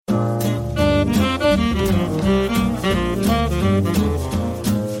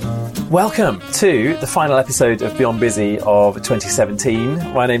Welcome to the final episode of Beyond Busy of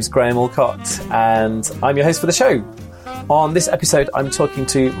 2017. My name's Graham Alcott and I'm your host for the show. On this episode, I'm talking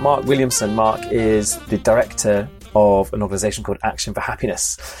to Mark Williamson. Mark is the director of an organisation called Action for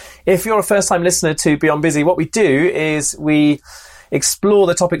Happiness. If you're a first-time listener to Beyond Busy, what we do is we explore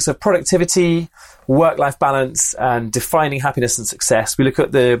the topics of productivity, work-life balance, and defining happiness and success. We look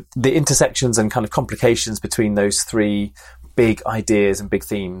at the intersections and kind of complications between those three big ideas and big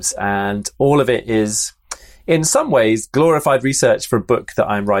themes. And all of it is, in some ways, glorified research for a book that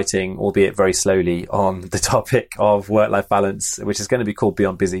I'm writing, albeit very slowly, on the topic of work-life balance, which is going to be called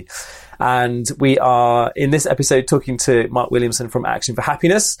Beyond Busy. And we are, in this episode, talking to Mark Williamson from Action for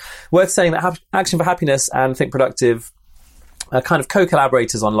Happiness. Worth saying that Action for Happiness and Think Productive are kind of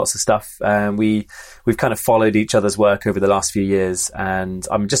co-collaborators on lots of stuff. We've kind of followed each other's work over the last few years, and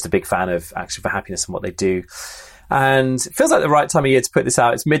I'm just a big fan of Action for Happiness and what they do. And it feels like the right time of year to put this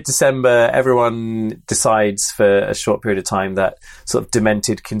out. It's mid-December. Everyone decides for a short period of time that sort of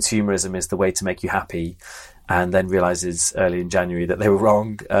demented consumerism is the way to make you happy, and then realizes early in January that they were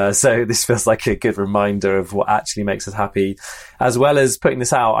wrong. So this feels like a good reminder of what actually makes us happy. As well as putting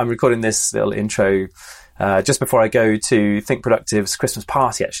this out, I'm recording this little intro just before I go to Think Productive's Christmas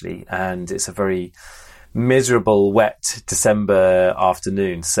party, actually. And it's a very miserable, wet December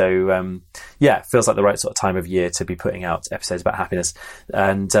afternoon. So, it feels like the right sort of time of year to be putting out episodes about happiness.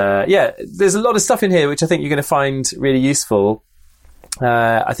 And, there's a lot of stuff in here which I think you're going to find really useful.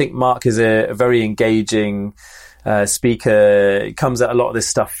 I think Mark is a very engaging speaker. He comes at a lot of this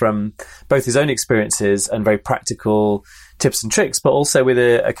stuff from both his own experiences and very practical tips and tricks, but also with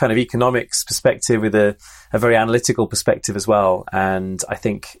a kind of economics perspective, with a very analytical perspective as well. And I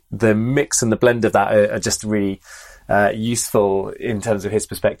think the mix and the blend of that are just really useful in terms of his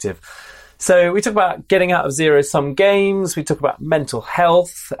perspective. So we talk about getting out of zero-sum games. We talk about mental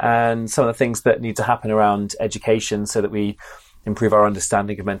health and some of the things that need to happen around education so that we improve our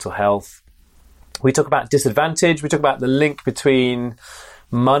understanding of mental health. We talk about disadvantage. We talk about the link between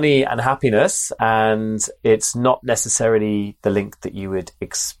money and happiness, and it's not necessarily the link that you would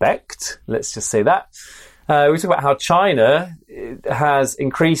expect. Let's just say that. We talk about how China has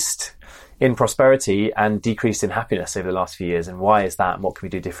increased in prosperity and decreased in happiness over the last few years, and why is that, and what can we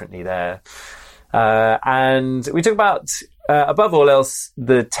do differently there? And we talk about, above all else,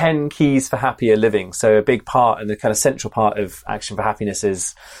 the 10 keys for happier living. So a big part and the kind of central part of Action for Happiness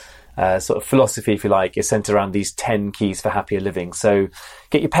is sort of philosophy, if you like, is centered around these 10 keys for happier living. So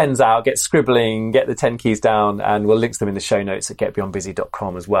get your pens out, get scribbling, get the 10 keys down, and we'll link them in the show notes at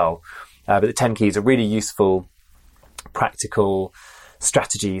getbeyondbusy.com as well. But the 10 keys are really useful, practical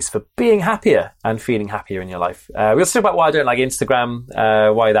strategies for being happier and feeling happier in your life. We also talk about why I don't like Instagram,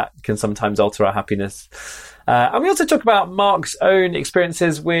 why that can sometimes alter our happiness. And we also talk about Mark's own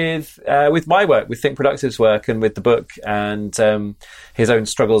experiences with my work, with Think Productive's work, and with the book, and his own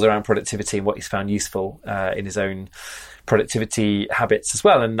struggles around productivity and what he's found useful in his own productivity habits as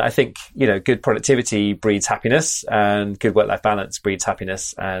well. And I think, good productivity breeds happiness, and good work-life balance breeds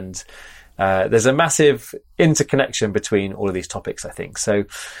happiness. And there's a massive interconnection between all of these topics, I think. So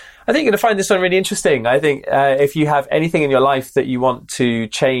I think you're going to find this one really interesting. I think if you have anything in your life that you want to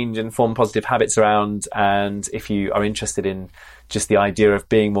change and form positive habits around, and if you are interested in just the idea of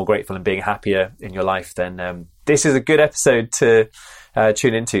being more grateful and being happier in your life, then this is a good episode to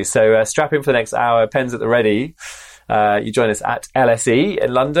tune into. So strap in for the next hour, pens at the ready. You join us at LSE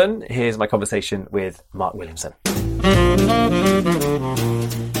in London. Here's my conversation with Mark Williamson.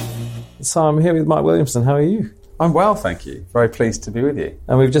 So I'm here with Mark Williamson. How are you? I'm well, thank you. Very pleased to be with you.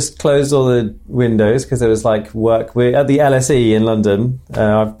 And we've just closed all the windows because there was work. We're at the LSE in London.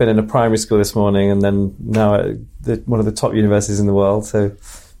 I've been in a primary school this morning, and then now at one of the top universities in the world. So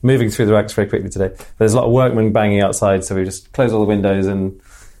moving through the ranks very quickly today. But there's a lot of workmen banging outside, so we just closed all the windows and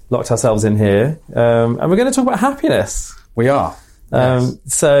locked ourselves in here. And we're going to talk about happiness. We are. Yes.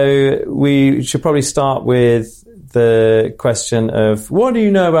 So we should probably start with the question of, what do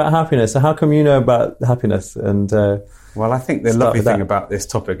you know about happiness? So how come you know about happiness? And well, I think the lovely thing about this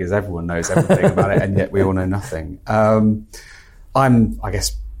topic is everyone knows everything about it, and yet we all know nothing. I'm, I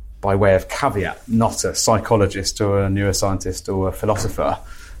guess, by way of caveat, not a psychologist or a neuroscientist or a philosopher,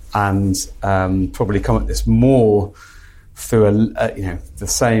 and probably come at this more through the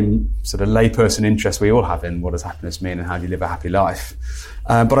same sort of layperson interest we all have in what does happiness mean and how do you live a happy life.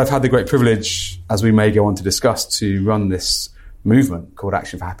 But I've had the great privilege, as we may go on to discuss, to run this movement called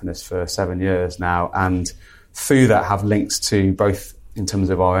Action for Happiness for 7 years now, and through that have links to both in terms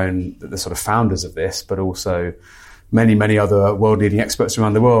of our own, the sort of founders of this, but also many, many other world-leading experts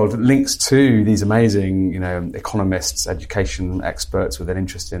around the world, links to these amazing, economists, education experts with an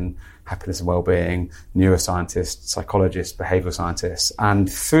interest in happiness and well-being, neuroscientists, psychologists, behavioural scientists.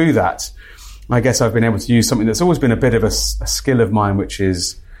 And through that, I guess I've been able to use something that's always been a bit of a skill of mine, which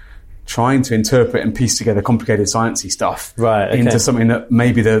is trying to interpret and piece together complicated sciencey stuff into something that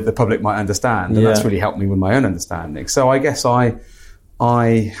maybe the public might understand. And that's really helped me with my own understanding. So I guess I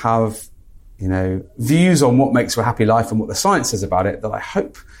have, views on what makes for a happy life and what the science says about it that I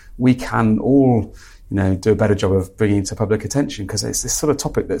hope we can all, do a better job of bringing to public attention, because it's this sort of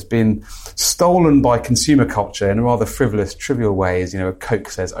topic that's been stolen by consumer culture in a rather frivolous, trivial ways. Coke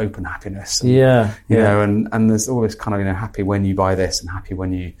says open happiness. And, and there's all this kind of, happy when you buy this and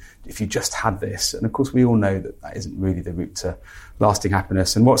happy if you just had this. And of course, we all know that isn't really the route to lasting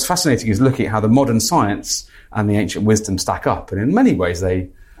happiness. And what's fascinating is looking at how the modern science and the ancient wisdom stack up. And in many ways,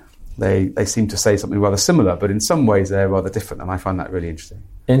 they seem to say something rather similar, but in some ways they're rather different, and I find that really interesting.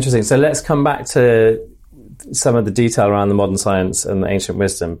 Interesting. So let's come back to some of the detail around the modern science and the ancient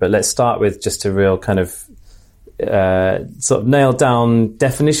wisdom, but let's start with just a real kind of sort of nailed down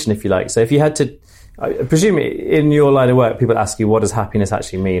definition, if you like. So if you had to, I presume in your line of work, people ask you, what does happiness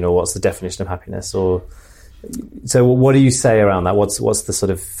actually mean, or what's the definition of happiness? Or so what do you say around that? What's the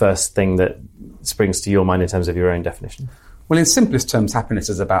sort of first thing that springs to your mind in terms of your own definition? Well, in simplest terms, happiness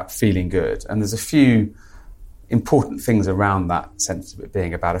is about feeling good. And there's a few important things around that sense of it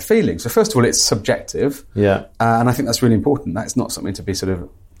being about a feeling. So first of all, it's subjective. Yeah. And I think that's really important. That's not something to be sort of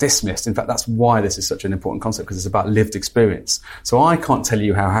dismissed. In fact, that's why this is such an important concept, because it's about lived experience. So I can't tell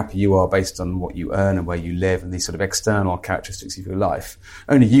you how happy you are based on what you earn and where you live and these sort of external characteristics of your life.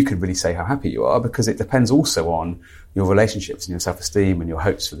 Only you can really say how happy you are, because it depends also on your relationships and your self-esteem and your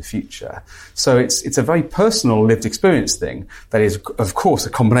hopes for the future. So it's a very personal lived experience thing that is, of course, a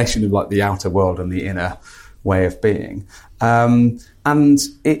combination of like the outer world and the inner way of being. And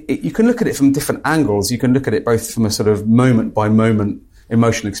you can look at it from different angles. You can look at it both from a sort of moment by moment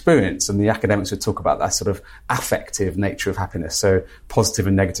emotional experience, and the academics would talk about that sort of affective nature of happiness, so positive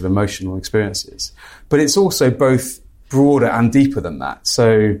and negative emotional experiences. But it's also both broader and deeper than that.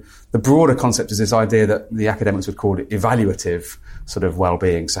 So the broader concept is this idea that the academics would call it evaluative sort of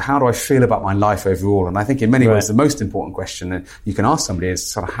well-being. So how do I feel about my life overall? And I think in many ways the most important question that you can ask somebody is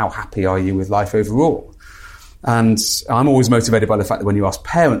sort of how happy are you with life overall? And I'm always motivated by the fact that when you ask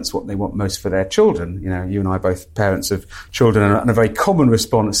parents what they want most for their children, you and I are both parents of children, and a very common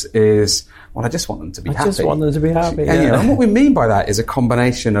response is, well, I just want them to be happy. I just want them to be happy. And what we mean by that is a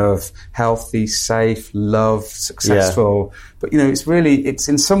combination of healthy, safe, loved, successful. But, it's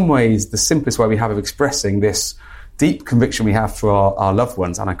in some ways the simplest way we have of expressing this deep conviction we have for our loved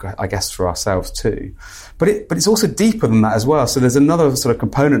ones, and I guess for ourselves too. But it's also deeper than that as well. So there's another sort of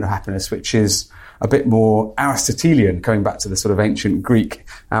component of happiness, which is a bit more Aristotelian, going back to the sort of ancient Greek,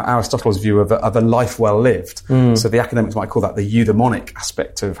 Aristotle's view of a life well lived. So the academics might call that the eudaimonic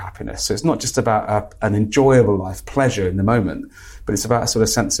aspect of happiness. So it's not just about an enjoyable life, pleasure in the moment, but it's about a sort of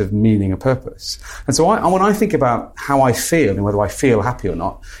sense of meaning and purpose. And so when I think about how I feel and whether I feel happy or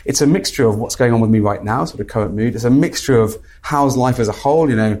not, it's a mixture of what's going on with me right now, sort of current mood. It's a mixture of how's life as a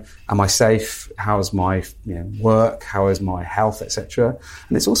whole, am I safe? How's my work? How is my health, etc.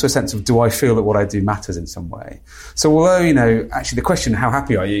 And it's also a sense of, do I feel that what I do matters in some way? So although, actually the question, how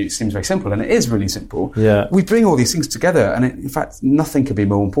happy are you, seems very simple, and it is really simple. Yeah. We bring all these things together, and in fact, nothing could be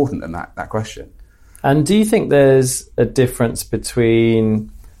more important than that question. And do you think there's a difference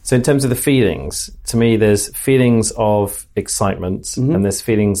between, so in terms of the feelings, to me there's feelings of excitement and there's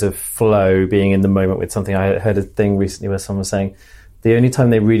feelings of flow, being in the moment with something. I heard a thing recently where someone was saying the only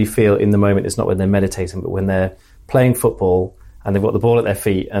time they really feel in the moment is not when they're meditating, but when they're playing football and they've got the ball at their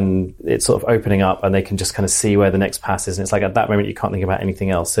feet and it's sort of opening up and they can just kind of see where the next pass is. And it's like at that moment you can't think about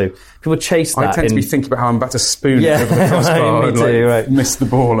anything else. So people chase that. I tend to be thinking about how I'm about to spoon it over the crossbar and miss the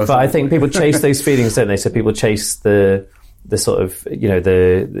ball. But I think people chase those feelings, don't they? So people chase the sort of,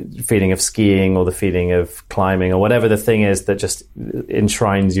 the feeling of skiing or the feeling of climbing or whatever the thing is that just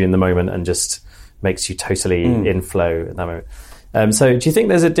enshrines you in the moment and just makes you totally in flow at that moment. So do you think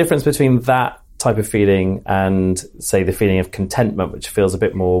there's a difference between that type of feeling and, say, the feeling of contentment, which feels a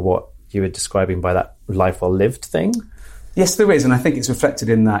bit more what you were describing by that life well lived thing? Yes, there is, and I think it's reflected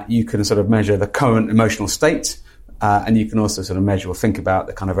in that you can sort of measure the current emotional state, and you can also sort of measure or think about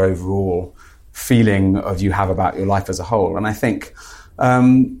the kind of overall feeling of you have about your life as a whole. And I think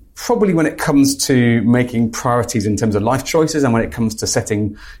probably when it comes to making priorities in terms of life choices and when it comes to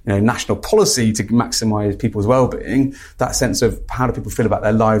setting national policy to maximise people's well-being, that sense of how do people feel about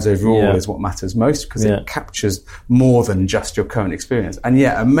their lives overall is what matters most, because it captures more than just your current experience. And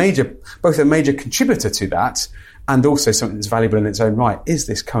both a major contributor to that and also something that's valuable in its own right, is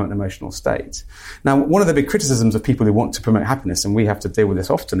this current emotional state. Now, one of the big criticisms of people who want to promote happiness, and we have to deal with this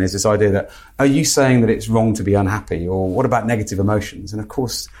often, is this idea that, are you saying that it's wrong to be unhappy? Or what about negative emotions? And of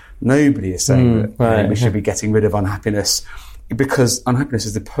course, nobody is saying that we should be getting rid of unhappiness, because unhappiness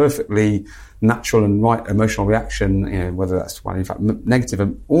is the perfectly natural and right emotional reaction, whether that's, well, in fact,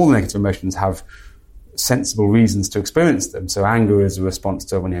 all negative emotions have sensible reasons to experience them. So anger is a response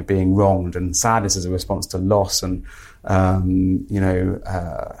to being wronged, and sadness is a response to loss, and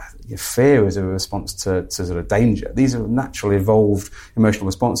fear is a response to sort of danger. These are natural, evolved emotional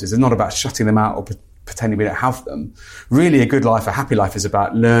responses. It's not about shutting them out or pretending we don't have them. Really, a good life, a happy life, is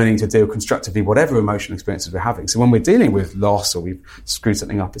about learning to deal constructively whatever emotional experiences we're having. So when we're dealing with loss or we've screwed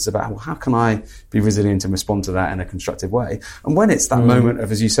something up, it's about, well, how can I be resilient and respond to that in a constructive way? And when it's that moment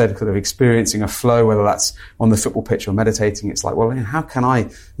of, as you said, kind of experiencing a flow, whether that's on the football pitch or meditating, it's like, well, how can I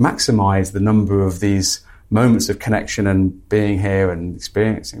maximize the number of these moments of connection and being here and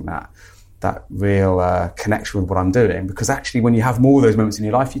experiencing that real connection with what I'm doing? Because actually, when you have more of those moments in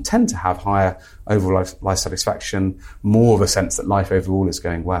your life, you tend to have higher overall life satisfaction, more of a sense that life overall is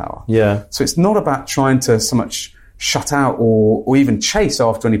going well. Yeah. So it's not about trying to so much shut out or even chase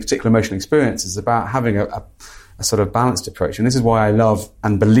after any particular emotional experience. It's about having a sort of balanced approach. And this is why I love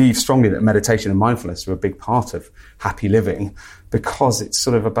and believe strongly that meditation and mindfulness are a big part of happy living, because it's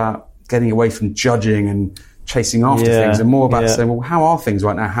sort of about getting away from judging and chasing after things, and more about saying, well, how are things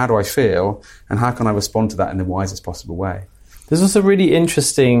right now? How do I feel? And how can I respond to that in the wisest possible way? There's also a really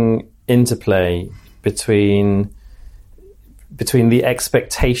interesting interplay between the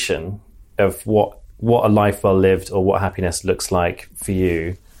expectation of what a life well lived or what happiness looks like for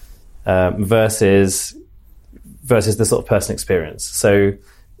you versus the sort of personal experience. So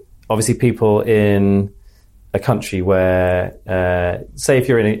obviously people in a country where, say if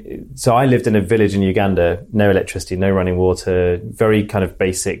you're so I lived in a village in Uganda, no electricity, no running water, very kind of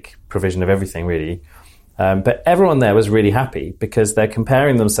basic provision of everything really. But everyone there was really happy because they're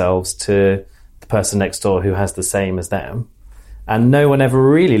comparing themselves to the person next door who has the same as them. And no one ever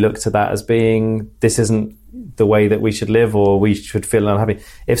really looked at that as being, this isn't the way that we should live or we should feel unhappy.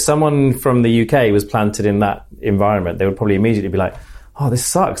 If someone from the UK was planted in that environment, they would probably immediately be like, oh, this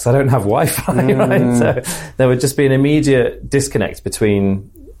sucks, I don't have Wi-Fi, right? So there would just be an immediate disconnect between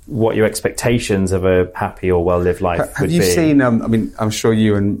what your expectations of a happy or well-lived life would be. Have you seen, I'm sure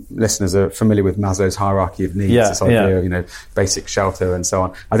you and listeners are familiar with Maslow's hierarchy of needs, this idea, basic shelter and so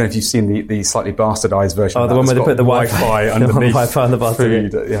on. I don't know if you've seen the slightly bastardized version of that. The one where they put the Wi-Fi underneath. Wi-Fi on the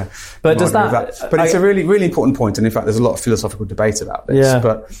basket. Food, yeah. But does that... But it's a really, really important point, and in fact there's a lot of philosophical debate about this. Yeah.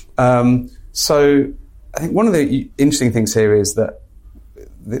 But so I think one of the interesting things here is that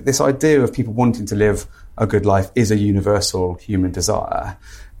this idea of people wanting to live a good life is a universal human desire.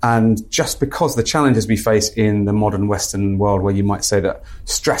 And just because the challenges we face in the modern Western world, where you might say that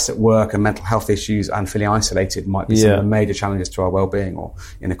stress at work and mental health issues and feeling isolated might be some of the major challenges to our well-being, or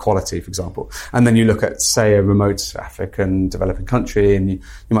inequality, for example. And then you look at, say, a remote African developing country, and you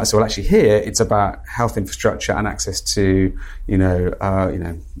might say, well, actually here it's about health infrastructure and access to,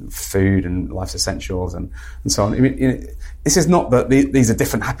 food and life's essentials and so on. I mean, this is not that these are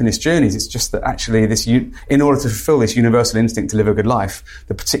different happiness journeys. It's just that actually in order to fulfill this universal instinct to live a good life,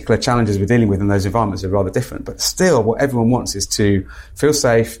 the particular challenges we're dealing with in those environments are rather different. But still, what everyone wants is to feel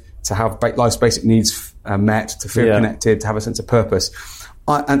safe, to have life's basic needs met, to feel connected, to have a sense of purpose.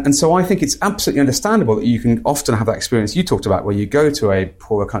 And so I think it's absolutely understandable that you can often have that experience you talked about, where you go to a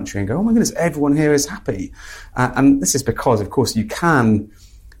poorer country and go, oh my goodness, everyone here is happy. And this is because, of course, you can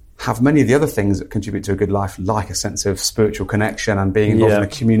have many of the other things that contribute to a good life, like a sense of spiritual connection and being involved in a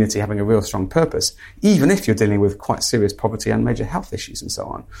community, having a real strong purpose, even if you're dealing with quite serious poverty and major health issues and so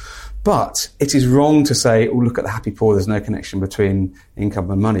on. But it is wrong to say, oh, look at the happy poor, there's no connection between income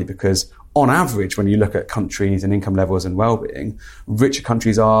and money, because on average, when you look at countries and income levels and well-being, richer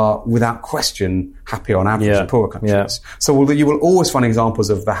countries are, without question, happier on average than poorer countries. Yeah. So you will always find examples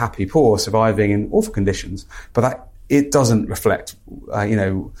of the happy poor surviving in awful conditions, but it doesn't reflect,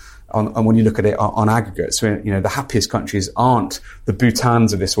 on when you look at it on aggregate. So, the happiest countries aren't the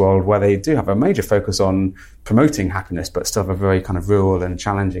Bhutans of this world, where they do have a major focus on promoting happiness, but still have a very kind of rural and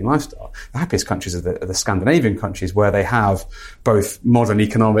challenging lifestyle. The happiest countries are the Scandinavian countries, where they have both modern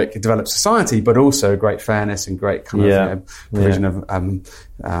economic developed society, but also great fairness and great kind of provision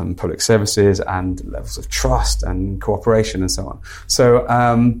of public services and levels of trust and cooperation and so on. So,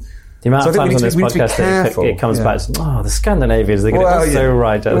 The amount of times on this podcast that it comes back to, the Scandinavians, they're getting it so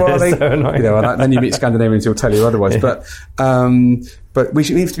right. They're so annoying. And then you meet Scandinavians who'll tell you otherwise. But we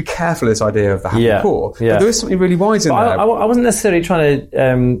have to be careful of this idea of the happy poor. But there is something really wise in there. I wasn't necessarily trying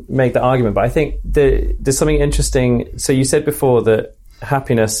to make that argument, but I think there's something interesting. So you said before that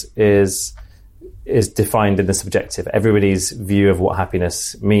happiness is defined in the subjective. Everybody's view of what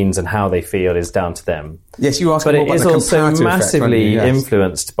happiness means and how they feel is down to them. Yes, you asked but more it is also massively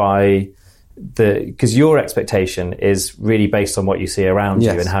influenced by because your expectation is really based on what you see around you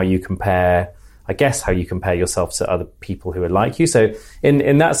and how you compare. I guess how you compare yourself to other people who are like you. So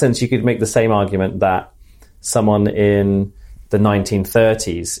in that sense, you could make the same argument that someone in the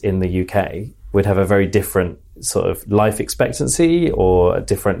 1930s in the UK would have a very different sort of life expectancy or a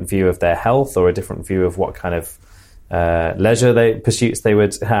different view of their health or a different view of what kind of leisure pursuits they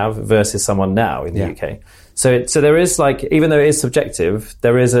would have versus someone now in the UK. So there is like, even though it is subjective,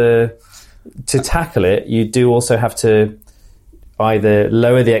 there is to tackle it, you do also have to either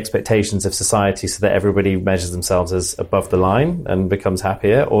lower the expectations of society so that everybody measures themselves as above the line and becomes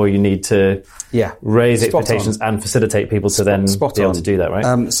happier, or you need to raise expectations and facilitate people to then be able to do that,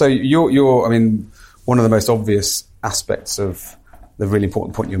 right? So I mean, one of the most obvious aspects of the really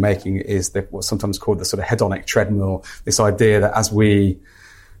important point you're making is what's sometimes called the sort of hedonic treadmill, this idea that as we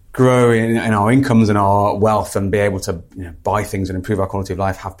grow in our incomes and our wealth and be able to buy things and improve our quality of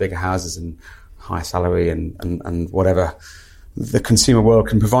life, have bigger houses and higher salary and whatever the consumer world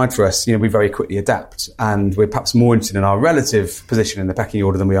can provide for us, we very quickly adapt, and we're perhaps more interested in our relative position in the pecking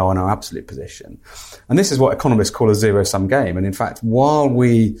order than we are in our absolute position. And this is what economists call a zero-sum game. And in fact, while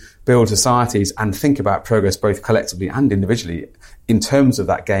we build societies and think about progress both collectively and individually in terms of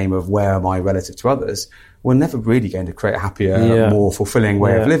that game of where am I relative to others, we're never really going to create a happier, more fulfilling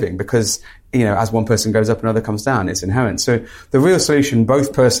way of living because, as one person goes up, another comes down. It's inherent. So the real solution,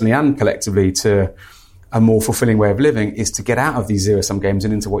 both personally and collectively, to a more fulfilling way of living is to get out of these zero-sum games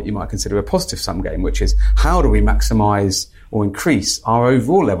and into what you might consider a positive-sum game, which is how do we maximize or increase our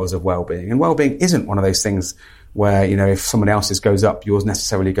overall levels of well-being? And well-being isn't one of those things where, if someone else's goes up, yours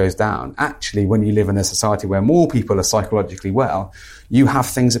necessarily goes down. Actually, when you live in a society where more people are psychologically well, you have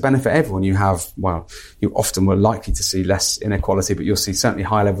things that benefit everyone. You often were likely to see less inequality, but you'll see certainly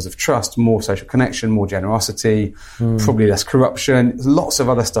higher levels of trust, more social connection, more generosity, probably less corruption, lots of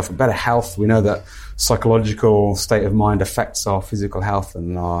other stuff, better health. We know that psychological state of mind affects our physical health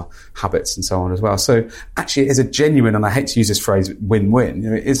and our habits and so on as well. So actually it is a genuine, and I hate to use this phrase, win-win.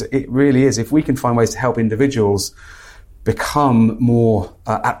 It really is. If we can find ways to help individuals become more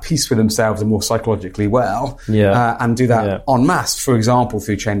at peace with themselves and more psychologically well, and do that en masse, for example,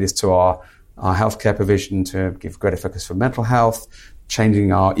 through changes to our healthcare provision to give greater focus for mental health,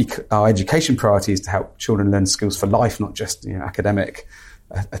 changing our education priorities to help children learn skills for life, not just academic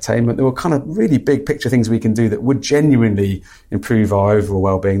attainment. There were kind of really big picture things we can do that would genuinely improve our overall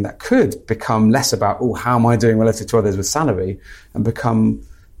well-being, that could become less about, how am I doing relative to others with salary, and become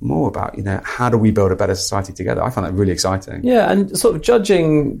more about, how do we build a better society together? I find that really exciting. Yeah, and sort of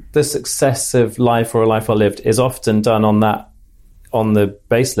judging the success of life or a life well lived is often done on the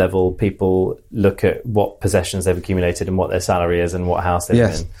base level. People look at what possessions they've accumulated and what their salary is and what house they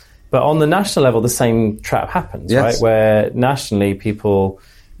live in. But on the national level, the same trap happens, right? Where nationally people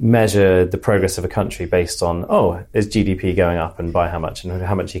measure the progress of a country based on, is GDP going up and by how much, and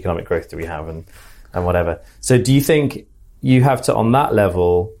how much economic growth do we have and whatever. So do you think you have to, on that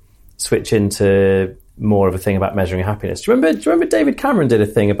level, switch into more of a thing about measuring happiness? Do you remember David Cameron did a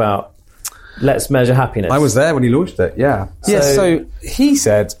thing about let's measure happiness? I was there when he launched it, So he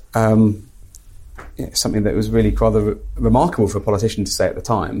said something that was really rather remarkable for a politician to say at the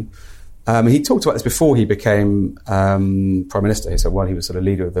time. He talked about this before he became Prime Minister, so while he was sort of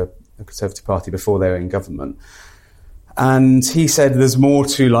leader of the Conservative Party before they were in government. And he said there's more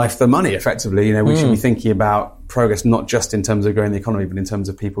to life than money, effectively. We should be thinking about progress not just in terms of growing the economy, but in terms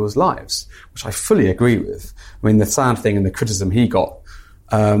of people's lives, which I fully agree with. I mean, the sad thing and the criticism he got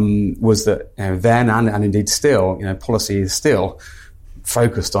was that then and indeed still, policy is still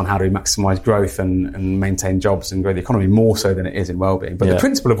focused on how do we maximise growth and maintain jobs and grow the economy more so than it is in well-being. But the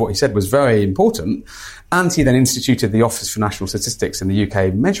principle of what he said was very important. And he then instituted the Office for National Statistics in the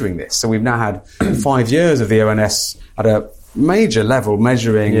UK measuring this. So we've now had 5 years of the ONS at a major level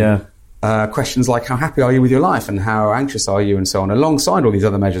measuring questions like how happy are you with your life and how anxious are you and so on, alongside all these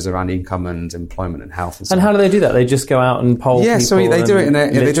other measures around income and employment and health and so on. And how do they do that? They just go out and poll people? So they do it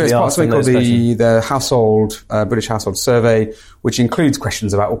they do it as part of something called the household British Household Survey, which includes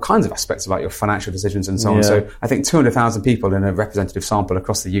questions about all kinds of aspects about your financial decisions and so on. So I think 200,000 people in a representative sample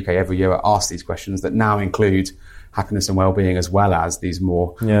across the UK every year are asked these questions that now include happiness and well-being as well as these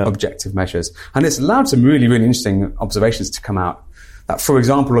more objective measures. And it's allowed some really, really interesting observations to come out. That, for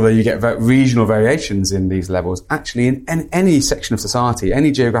example, although you get regional variations in these levels, actually in any section of society,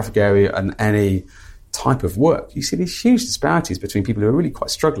 any geographic area and any type of work, you see these huge disparities between people who are really quite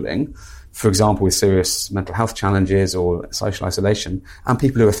struggling, for example, with serious mental health challenges or social isolation, and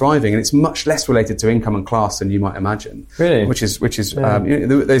people who are thriving. And it's much less related to income and class than you might imagine. Really? Which is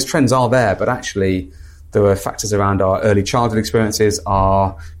those trends are there, but actually there are factors around our early childhood experiences,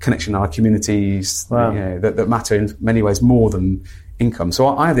 our connection, our communities, that matter in many ways more than income. So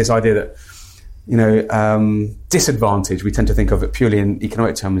I have this idea that, disadvantage, we tend to think of it purely in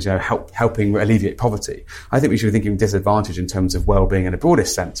economic terms, helping alleviate poverty. I think we should be thinking of disadvantage in terms of well-being in a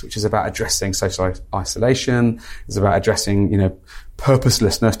broadest sense, which is about addressing social isolation. It's about addressing,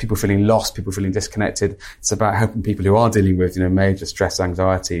 purposelessness, people feeling lost, people feeling disconnected. It's about helping people who are dealing with, major stress,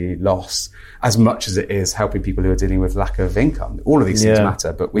 anxiety, loss, as much as it is helping people who are dealing with lack of income. All of these things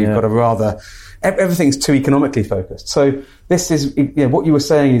matter, but we've got a everything's too economically focused. So this is, what you were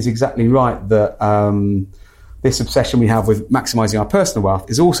saying is exactly right, that this obsession we have with maximising our personal wealth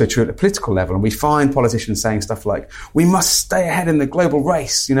is also true at the political level. And we find politicians saying stuff like, we must stay ahead in the global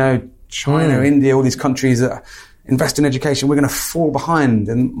race, China, India, all these countries that invest in education, we're going to fall behind.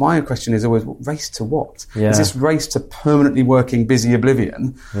 And my question is always, race to what? Is this race to permanently working busy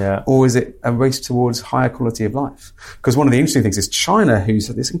oblivion? Or is it a race towards higher quality of life? Because one of the interesting things is China, who's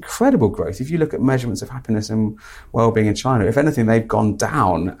had this incredible growth. If you look at measurements of happiness and well-being in China, if anything, they've gone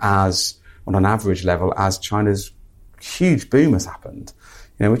down on an average level as China's huge boom has happened.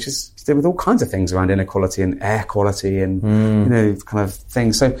 Which is to do with all kinds of things around inequality and air quality and, kind of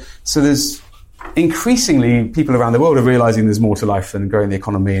things. So there's increasingly people around the world are realizing there's more to life than growing the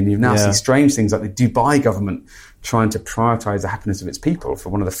economy. And you now see strange things like the Dubai government trying to prioritize the happiness of its people for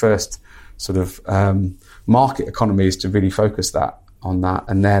one of the first sort of market economies to really focus on that.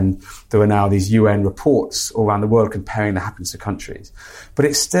 And then there are now these UN reports all around the world comparing the happiness of countries. But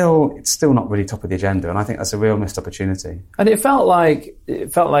it's still not really top of the agenda. And I think that's a real missed opportunity. And it felt like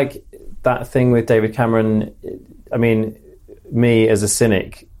that thing with David Cameron, I mean, me as a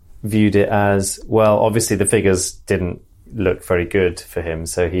cynic viewed it as, well, obviously the figures didn't look very good for him,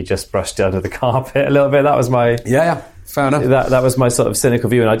 so he just brushed it under the carpet a little bit. That was my... Fair enough. That was my sort of cynical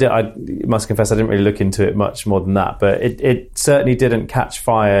view, and I must confess I didn't really look into it much more than that. But it certainly didn't catch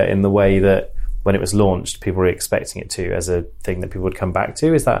fire in the way that when it was launched, people were expecting it to, as a thing that people would come back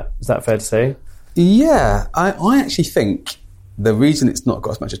to. Is that fair to say? Yeah, I actually think the reason it's not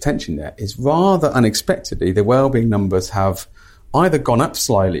got as much attention yet is rather unexpectedly the wellbeing numbers have either gone up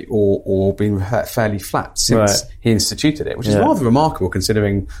slightly or been fairly flat since he instituted it, which is rather remarkable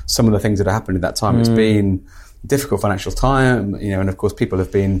considering some of the things that have happened at that time. It's been difficult financial time, and of course people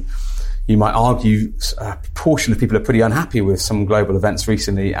have been, you might argue, a proportion of people are pretty unhappy with some global events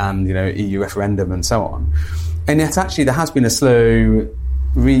recently and, EU referendum and so on. And yet actually there has been a slow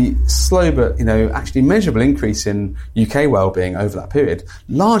but, actually measurable increase in UK wellbeing over that period,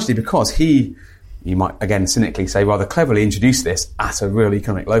 largely because you might, again, cynically say, rather cleverly introduce this at a real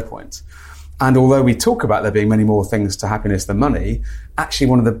economic low point. And although we talk about there being many more things to happiness than money, actually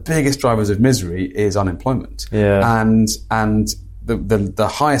one of the biggest drivers of misery is unemployment. And the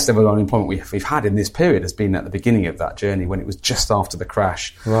highest level of unemployment we've had in this period has been at the beginning of that journey when it was just after the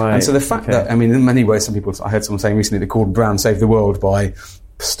crash. And so the fact that, in many ways, I heard someone saying recently that Gordon Brown saved the world by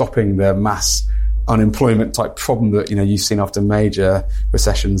stopping the mass unemployment type problem that you've seen after major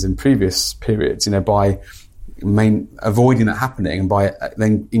recessions in previous periods. By avoiding that happening and by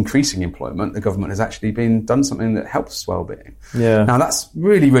then increasing employment, the government has actually done something that helps well-being. Now that's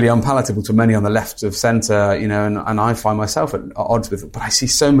really, really unpalatable to many on the left of centre, and I find myself at odds with it. But I see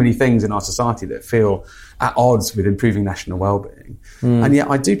so many things in our society that feel at odds with improving national well-being. And yet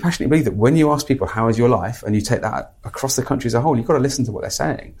I do passionately believe that when you ask people, how is your life? And you take that across the country as a whole, you've got to listen to what they're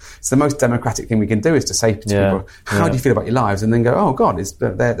saying. It's the most democratic thing we can do is to say to people, how do you feel about your lives? And then go, oh God,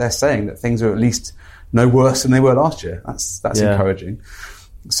 they're saying that things are at least no worse than they were last year. That's encouraging.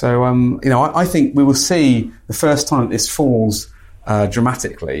 So, I think we will see the first time that this falls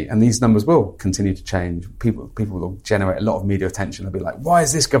dramatically, and these numbers will continue to change. People will generate a lot of media attention. They'll be like, why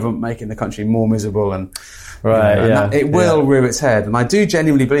is this government making the country more miserable? And it will rear its head. And I do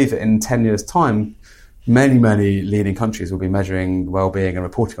genuinely believe that in 10 years' time, many, many leading countries will be measuring well-being and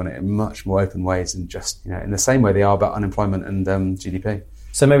reporting on it in much more open ways than just, in the same way they are about unemployment and GDP.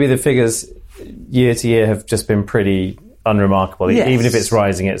 So maybe the figures year to year have just been pretty unremarkable. Yes. Even if it's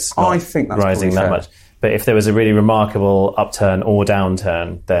rising, it's not rising that much. But if there was a really remarkable upturn or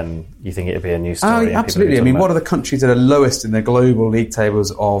downturn, then you think it would be a new story? Absolutely. What are the countries that are lowest in the global league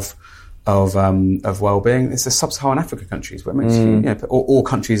tables of of well-being. It's the sub-Saharan Africa countries, where it makes or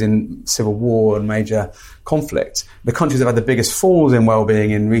countries in civil war and major conflict. The countries that have had the biggest falls in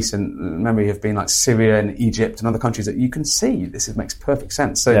well-being in recent memory have been like Syria and Egypt and other countries that you can see. This makes perfect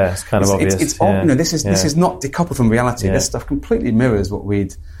sense. So it's kind of obvious. This is not decoupled from reality. This stuff completely mirrors what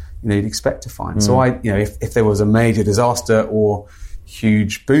you'd expect to find. So if there was a major disaster or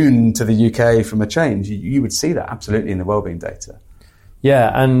huge boon to the UK from a change, you would see that absolutely in the wellbeing data.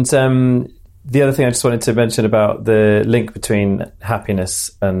 Yeah, and the other thing I just wanted to mention about the link between happiness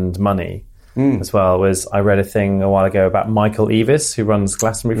and money as well was I read a thing a while ago about Michael Eavis, who runs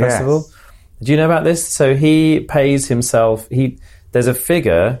Glastonbury Festival. Do you know about this? So he pays himself, there's a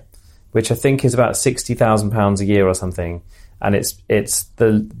figure which I think is about £60,000 a year or something, and it's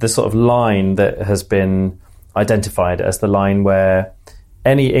the sort of line that has been identified as the line where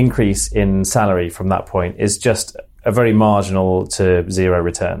any increase in salary from that point is just a very marginal to zero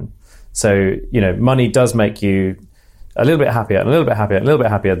return. So, money does make you a little bit happier, and a little bit happier, and a little bit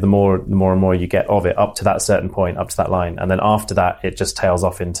happier the more and more you get of it up to that certain point, up to that line. And then after that, it just tails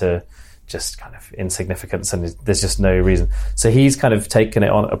off into just kind of insignificance, and there's just no reason. So he's kind of taken it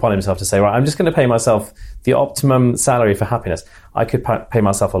upon himself to say, right, I'm just going to pay myself the optimum salary for happiness. I could pay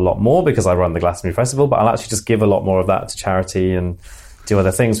myself a lot more because I run the Glastonbury Festival, but I'll actually just give a lot more of that to charity and do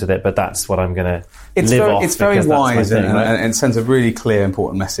other things with it, but that's what I'm going to live off. It's very wise and sends a really clear,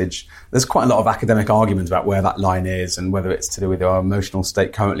 important message. There's quite a lot of academic arguments about where that line is and whether it's to do with our emotional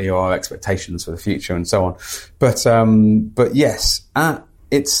state currently or our expectations for the future and so on. But yes,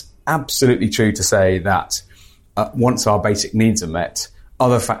 it's absolutely true to say that once our basic needs are met,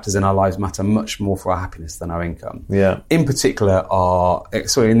 other factors in our lives matter much more for our happiness than our income. Yeah. In particular,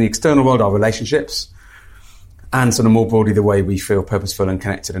 in the external world, our relationships, and sort of more broadly the way we feel purposeful and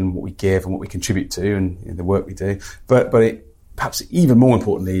connected and what we give and what we contribute to and the work we do. But perhaps even more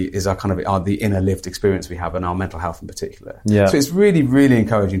importantly is the inner lived experience we have and our mental health in particular. Yeah. So it's really, really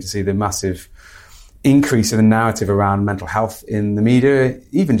encouraging to see the massive increase in the narrative around mental health in the media,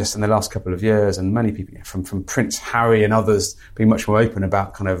 even just in the last couple of years, and many people from Prince Harry and others being much more open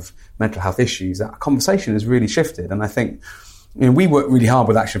about kind of mental health issues. That conversation has really shifted, and I think we work really hard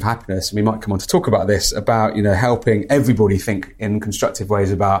with Action for Happiness, and we might come on to talk about this, about helping everybody think in constructive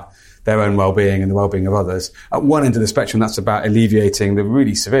ways about their own well-being and the well-being of others. At one end of the spectrum, that's about alleviating the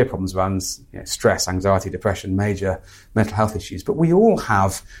really severe problems around stress, anxiety, depression, major mental health issues. But we all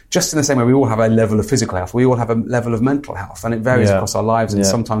have, just in the same way we all have a level of physical health, we all have a level of mental health, and it varies across our lives, and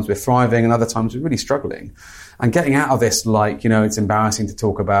sometimes we're thriving and other times we're really struggling. And getting out of this, it's embarrassing to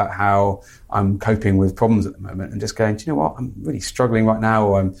talk about how I'm coping with problems at the moment, and just going, do you know what, I'm really struggling right now,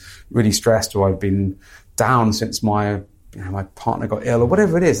 or I'm really stressed, or I've been down since my partner got ill, or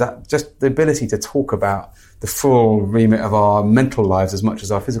whatever it is. That just the ability to talk about the full remit of our mental lives as much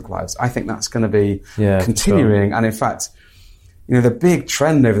as our physical lives. I think that's going to be continuing. Sure. And in fact, the big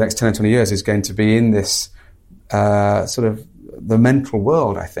trend over the next 10 or 20 years is going to be in this sort of the mental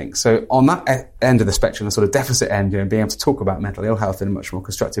world, I think. So on that end of the spectrum, the sort of deficit end, being able to talk about mental ill health in much more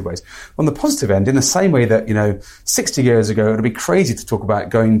constructive ways. On the positive end, in the same way that, 60 years ago, it would be crazy to talk about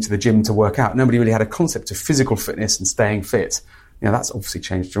going to the gym to work out. Nobody really had a concept of physical fitness and staying fit. That's obviously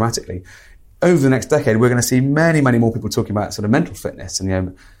changed dramatically. Over the next decade, we're going to see many, many more people talking about sort of mental fitness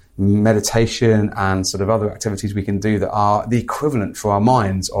and, meditation and sort of other activities we can do that are the equivalent for our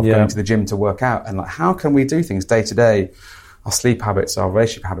minds of going to the gym to work out. And how can we do things day to day? Our sleep habits, our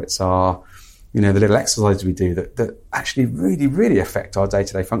relationship habits, our, the little exercises we do that actually really, really affect our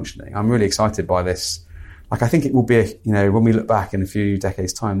day-to-day functioning. I'm really excited by this. I think it will be, when we look back in a few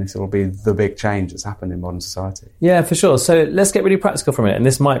decades' time, this will be the big change that's happened in modern society. Yeah, for sure. So let's get really practical for a minute, and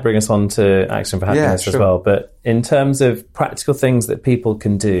this might bring us on to Action for Happiness as well. But in terms of practical things that people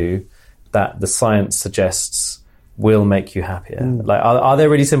can do that the science suggests will make you happier. Are there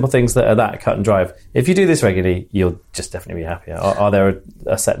really simple things that are that cut and dry? If you do this regularly, you'll just definitely be happier. Are there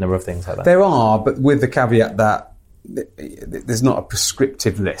a set number of things like that? There are, but with the caveat that there's not a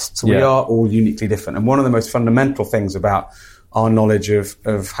prescriptive list. So we are all uniquely different. And one of the most fundamental things about our knowledge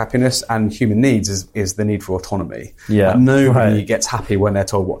of happiness and human needs is the need for autonomy. Yeah. Nobody gets happy when they're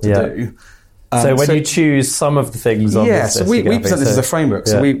told what to do. So when you choose some of the things on this list... Yeah, so we present this as a framework.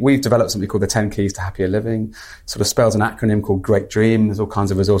 So we've developed something called the 10 Keys to Happier Living. Sort of spells an acronym called Great Dream. There's all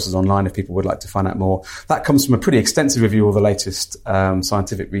kinds of resources online if people would like to find out more. That comes from a pretty extensive review of the latest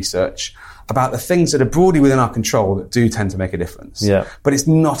scientific research about the things that are broadly within our control that do tend to make a difference. Yeah. But it's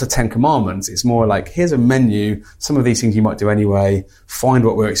not a 10 commandments. It's more like, here's a menu. Some of these things you might do anyway. Find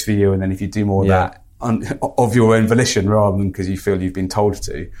what works for you. And then if you do more of that, of your own volition rather than because you feel you've been told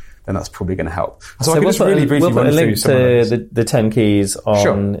to, then that's probably going to help. So I can just really briefly we'll run put a through link to the 10 keys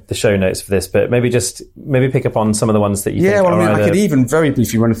on the show notes for this, but maybe pick up on some of the ones that you think are I could even very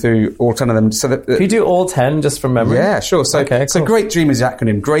briefly run through all 10 of them. So that, can you do all 10 just from memory? Yeah, sure. So, okay, cool. So GREAT Dream is the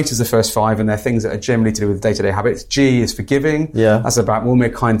acronym. GREAT is the first 5, and they're things that are generally to do with day-to-day habits. G is forgiving. Yeah. That's about when we're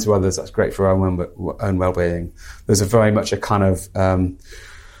kind to others. That's great for our own well-being. There's a very much a kind of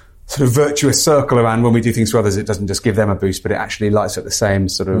sort of virtuous circle around when we do things for others. It doesn't just give them a boost, but it actually lights up the same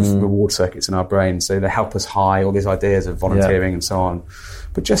sort of reward circuits in our brain. So they help us high, all these ideas of volunteering and so on.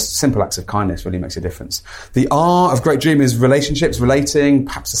 But just simple acts of kindness really makes a difference. The R of GREAT Dream is relationships, relating.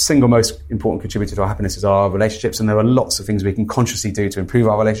 Perhaps the single most important contributor to our happiness is our relationships. And there are lots of things we can consciously do to improve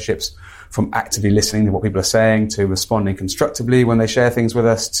our relationships, from actively listening to what people are saying, to responding constructively when they share things with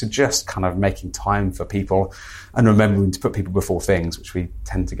us, to just kind of making time for people and remembering to put people before things, which we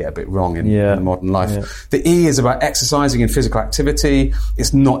tend to get a bit wrong in modern life. Yeah. The E is about exercising and physical activity.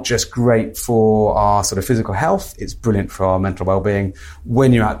 It's not just great for our sort of physical health, it's brilliant for our mental well-being.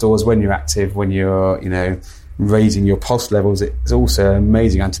 When you're outdoors, when you're active, when you're, raising your pulse levels, it's also an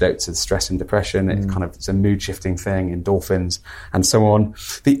amazing antidote to stress and depression. It's a mood shifting thing, endorphins and so on.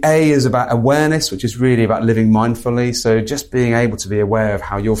 The A is about awareness, which is really about living mindfully. So just being able to be aware of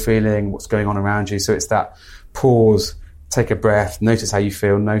how you're feeling, what's going on around you. So it's that pause, take a breath, notice how you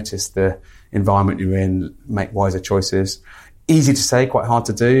feel, notice the environment you're in, make wiser choices. Easy to say, quite hard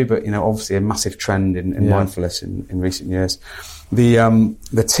to do, but obviously a massive trend in mindfulness in recent years.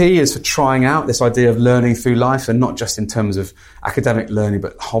 The T is for trying out this idea of learning through life, and not just in terms of academic learning,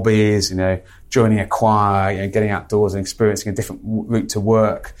 but hobbies, joining a choir, getting outdoors and experiencing a different route to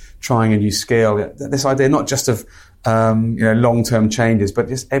work, trying a new skill. This idea not just of long-term changes, but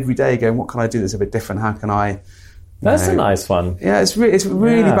just every day going, what can I do that's a bit different? How can I? That's a nice one. Yeah, it's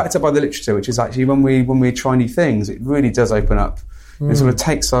really backed up by the literature, which is actually when we try new things, it really does open up. It sort of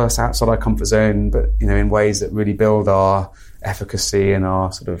takes us outside our comfort zone, but in ways that really build our efficacy and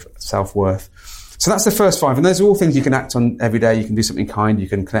our sort of self-worth. So that's the first 5, and those are all things you can act on every day. You can do something kind, you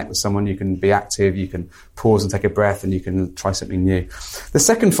can connect with someone, you can be active, you can pause and take a breath, and you can try something new. The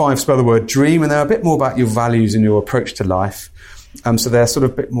second 5 spell the word dream, and they're a bit more about your values and your approach to life. So they're sort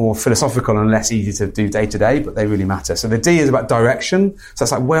of a bit more philosophical and less easy to do day to day, but they really matter. So the D is about direction. So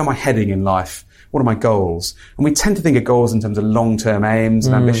it's like, where am I heading in life? What are my goals? And we tend to think of goals in terms of long-term aims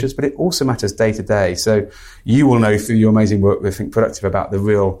and ambitious, but it also matters day to day. So you will know through your amazing work with Think Productive about the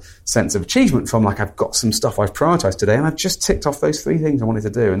real sense of achievement from, like, I've got some stuff I've prioritized today and I've just ticked off those 3 things I wanted to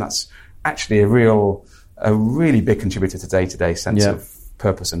do. And that's actually a really big contributor to day-to-day sense of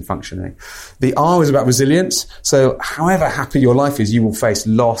purpose and functioning. The R is about resilience. So however happy your life is, you will face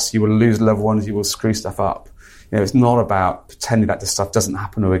loss, you will lose loved ones, you will screw stuff up. It's not about pretending that this stuff doesn't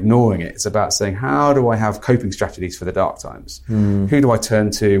happen or ignoring it. It's about saying, how do I have coping strategies for the dark times? Who do I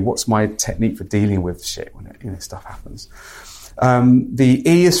turn to? What's my technique for dealing with shit when stuff happens? The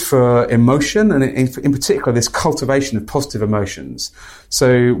E is for emotion, and in particular, this cultivation of positive emotions.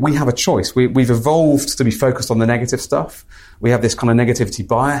 So we have a choice. We've evolved to be focused on the negative stuff. We have this kind of negativity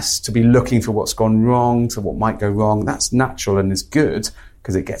bias to be looking for what's gone wrong, to what might go wrong. That's natural and is good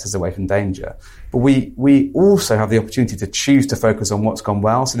because it gets us away from danger. But we also have the opportunity to choose to focus on what's gone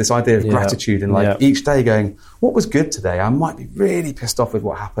well. So this idea of gratitude and each day going, what was good today? I might be really pissed off with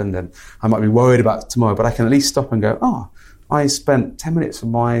what happened and I might be worried about tomorrow, but I can at least stop and go, I spent 10 minutes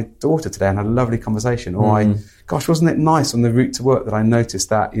with my daughter today and had a lovely conversation. Or wasn't it nice on the route to work that I noticed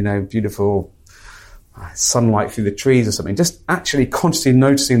that, beautiful sunlight through the trees or something. Just actually consciously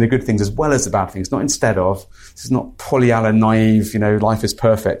noticing the good things as well as the bad things, not instead of. This is not Pollyanna naive, life is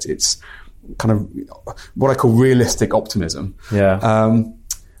perfect. It's kind of what I call realistic optimism. Yeah.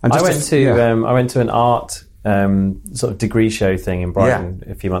 I went to an art sort of degree show thing in Brighton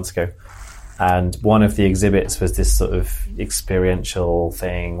a few months ago. And one of the exhibits was this sort of experiential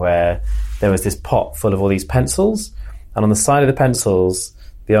thing where there was this pot full of all these pencils. And on the side of the pencils,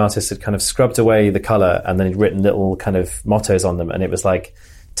 the artist had kind of scrubbed away the colour and then he'd written little kind of mottos on them. And it was like,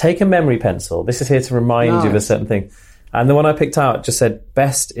 take a memory pencil. This is here to remind you of a certain thing. And the one I picked out just said,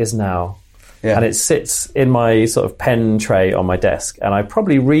 best is now. Yeah. And it sits in my sort of pen tray on my desk. And I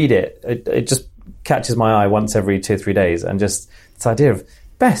probably read it. It just catches my eye once every 2 or 3 days. And just this idea of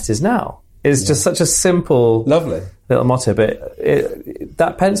best is now is just such a simple, lovely little motto. But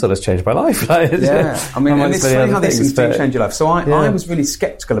that pencil has changed my life. Yeah. I mean, and it's funny how these things do change your life. So I was really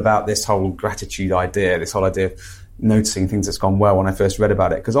sceptical about this whole gratitude idea, this whole idea of noticing things that's gone well when I first read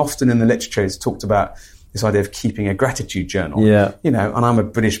about it. Because often in the literature it's talked about this idea of keeping a gratitude journal. Yeah. And I'm a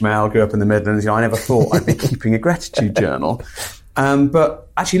British male, grew up in the Midlands. I never thought I'd be keeping a gratitude journal. But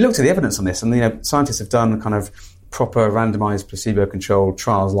actually looked at the evidence on this, and scientists have done kind of proper randomized placebo-controlled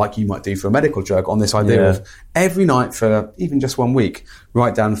trials like you might do for a medical drug on this idea of every night for even just 1 week,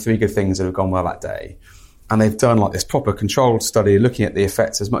 write down 3 good things that have gone well that day. And they've done like this proper controlled study looking at the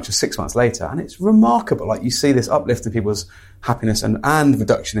effects as much as 6 months later. And it's remarkable. Like you see this uplift in people's happiness and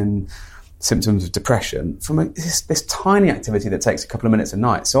reduction in symptoms of depression from this tiny activity that takes a couple of minutes a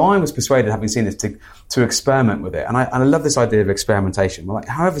night. So I was persuaded, having seen this, to experiment with it. And I love this idea of experimentation. Like,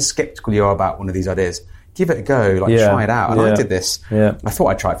 however skeptical you are about one of these ideas, give it a go, try it out. And I did this. Yeah. I thought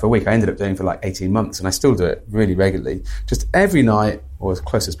I'd try it for a week. I ended up doing it for like 18 months, and I still do it really regularly. Just every night, or as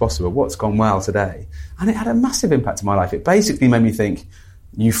close as possible, what's gone well today. And it had a massive impact on my life. It basically made me think,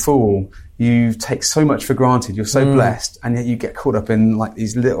 you fool, you take so much for granted, you're so blessed, and yet you get caught up in like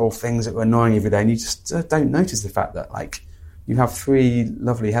these little things that are annoying every day, and you just don't notice the fact that like you have 3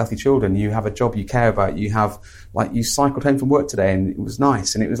 lovely, healthy children, you have a job you care about, you cycled home from work today and it was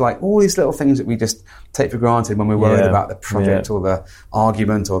nice. And it was like all these little things that we just take for granted when we're worried about the project or the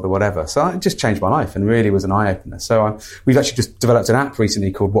argument or the whatever. So it just changed my life and really was an eye-opener. So we've actually just developed an app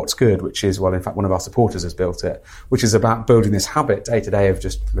recently called What's Good, which is, well, in fact, one of our supporters has built it, which is about building this habit day to day of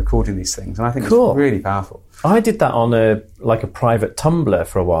just recording these things. And I think it's really powerful. I did that on a private Tumblr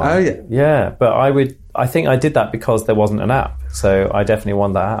for a while. Oh, yeah. Yeah, but I think I did that because there wasn't an app. So I definitely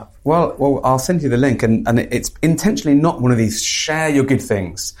want that app. Well, I'll send you the link, and it's intentionally not one of these share your good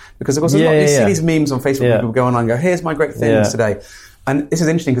things, because of course you see these memes on Facebook, people go on and go, here's my great things today. And this is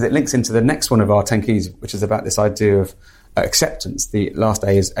interesting because it links into the next one of our 10 keys, which is about this idea of acceptance. The last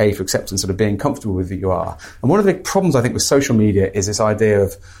A is A for acceptance, sort of being comfortable with who you are. And one of the big problems I think with social media is this idea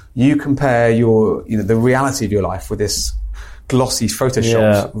of you compare the reality of your life with this glossy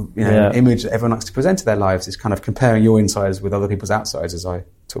Photoshop image that everyone likes to present to their lives, is kind of comparing your insides with other people's outsides, as I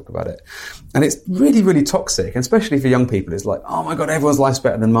talk about it. And it's really, really toxic, and especially for young people. It's like, oh my God, everyone's life's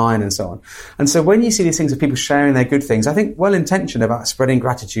better than mine, and so on. And so when you see these things of people sharing their good things, I think well-intentioned about spreading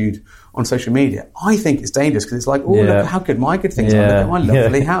gratitude on social media, I think it's dangerous, because it's like, look at how good my good things are. Look at my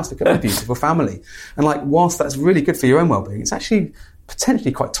lovely house. Look at my beautiful family. And like, whilst that's really good for your own well-being, it's actually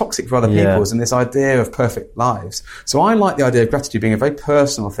potentially quite toxic for other people's, and this idea of perfect lives. So I like the idea of gratitude being a very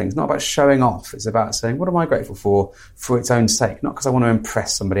personal thing. It's not about showing off. It's about saying, what am I grateful for its own sake, not because I want to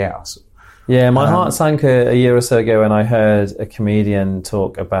impress somebody else. Yeah, my heart sank a year or so ago when I heard a comedian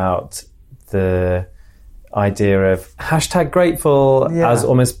talk about the idea of #grateful as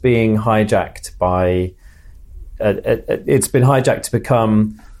almost being hijacked by... it's been hijacked to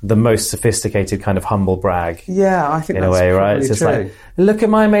become the most sophisticated kind of humble brag. Yeah, I think in that's a way, right? It's just true. like, look at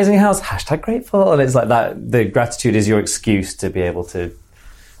my amazing house, #grateful. And it's like that, the gratitude is your excuse to be able to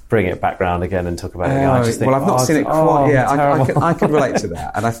bring it back round again and talk about it. I just think, I've not seen it quite yet. I can relate to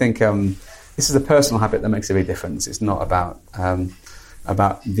that. And I think this is a personal habit that makes a big difference. It's not about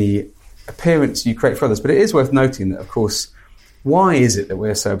the appearance you create for others. But it is worth noting that, of course, why is it that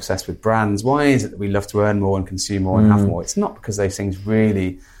we're so obsessed with brands? Why is it that we love to earn more and consume more and have more? It's not because those things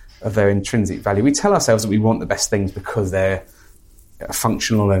really of their intrinsic value. We tell ourselves that we want the best things because they're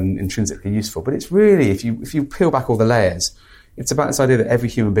functional and intrinsically useful, but it's really, if you peel back all the layers, it's about this idea that every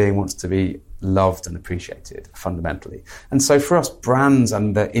human being wants to be loved and appreciated fundamentally. And so for us, brands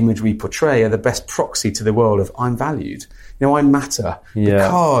and the image we portray are the best proxy to the world of I'm valued. I matter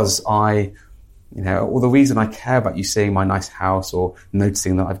because or the reason I care about you seeing my nice house or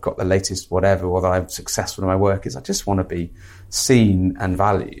noticing that I've got the latest whatever, or that I'm successful in my work, is I just want to be seen and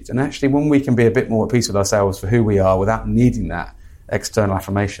valued. And actually, when we can be a bit more at peace with ourselves for who we are without needing that external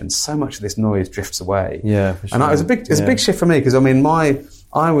affirmation, so much of this noise drifts away. Yeah, for sure. And it was a big shift for me, because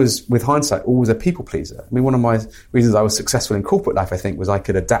I was, with hindsight, always a people pleaser. One of my reasons I was successful in corporate life, I think, was I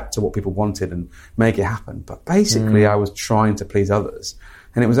could adapt to what people wanted and make it happen. But basically, I was trying to please others.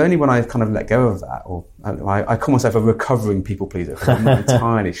 And it was only when I kind of let go of that, or I call myself a recovering people pleaser, because I've not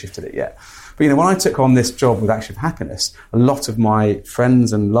entirely shifted it yet. But when I took on this job with Action of Happiness, a lot of my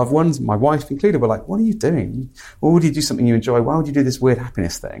friends and loved ones, my wife included, were like, what are you doing? Why would you do something you enjoy? Why would you do this weird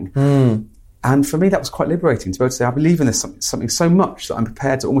happiness thing? And for me, that was quite liberating, to be able to say, I believe in this something so much that I'm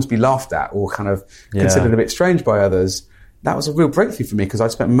prepared to almost be laughed at or kind of considered a bit strange by others. That was a real breakthrough for me, because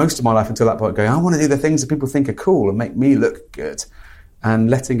I'd spent most of my life until that point going, I want to do the things that people think are cool and make me look good.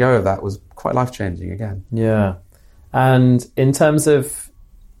 And letting go of that was quite life-changing again. Yeah. And in terms of,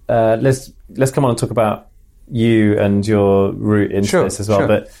 let's come on and talk about you and your route into this as well.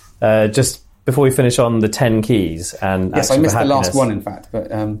 Sure. But just before we finish on the 10 keys and yes, I missed the last one, in fact. But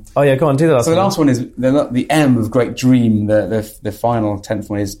go on, do the last one. So the last one is the M of great dream. The final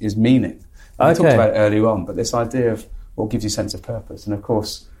 10th one is meaning. I talked about it earlier on, but this idea of what gives you a sense of purpose. And of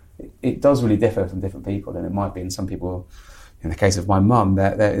course, it does really differ from different people, and it might be in some people in the case of my mum,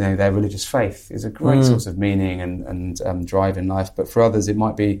 their religious faith is a great source of meaning and drive in life. But for others, it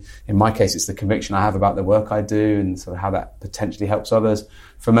might be, in my case, it's the conviction I have about the work I do and sort of how that potentially helps others.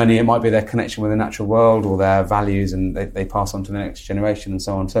 For many, it might be their connection with the natural world or their values, and they pass on to the next generation and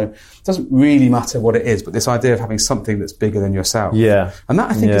so on. So it doesn't really matter what it is, but this idea of having something that's bigger than yourself. Yeah. And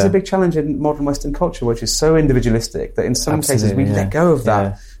that, I think, is a big challenge in modern Western culture, which is so individualistic that in some cases we let go of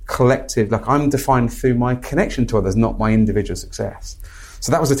that collective, like I'm defined through my connection to others, not my individual success.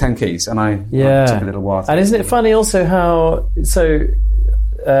 So that was the 10 keys, and I took a little while. And isn't it funny also how,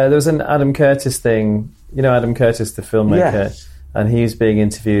 there was an Adam Curtis thing, you know Adam Curtis, the filmmaker, and he was being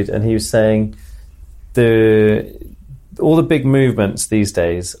interviewed, and he was saying all the big movements these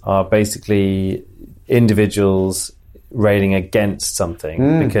days are basically individuals railing against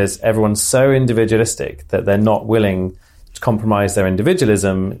something because everyone's so individualistic that they're not willing to compromise their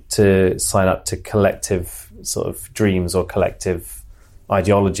individualism to sign up to collective sort of dreams or collective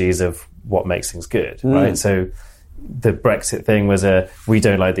ideologies of what makes things good, right? So the Brexit thing was we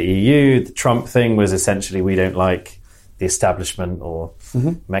don't like the EU. The Trump thing was essentially we don't like the establishment or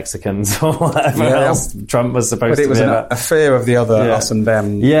Mexicans or whatever else Trump was supposed to be. But it was a fear of the other, us and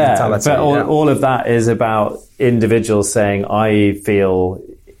them mentality. But all of that is about individuals saying, I feel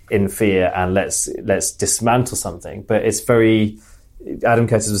in fear and let's dismantle something. But it's Adam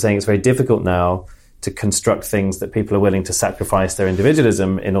Curtis was saying it's very difficult now to construct things that people are willing to sacrifice their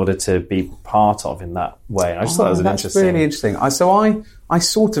individualism in order to be part of in that way. I just thought that was that's really interesting. I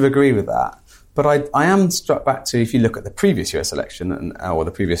sort of agree with that. But I am struck back to, if you look at the previous US election or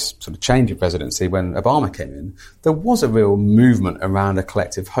the previous sort of change of presidency when Obama came in, there was a real movement around a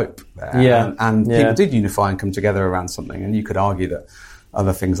collective hope there. Yeah. And people did unify and come together around something. And you could argue that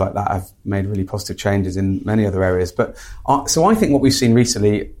other things like that have made really positive changes in many other areas. But so I think what we've seen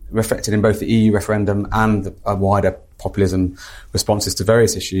recently, reflected in both the EU referendum and the wider populism responses to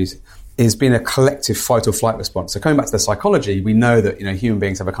various issues, is being a collective fight or flight response. So coming back to the psychology, we know that human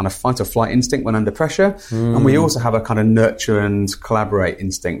beings have a kind of fight or flight instinct when under pressure, and we also have a kind of nurture and collaborate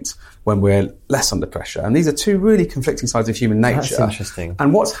instinct when we're less under pressure. And these are two really conflicting sides of human nature. That's interesting.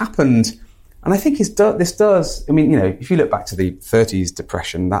 And what's happened, and I think this does, if you look back to the 30s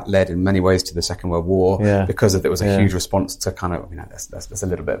depression, that led in many ways to the Second World War because there was a huge response to kind of, that's a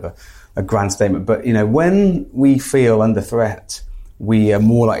little bit of a grand statement. But, when we feel under threat, we are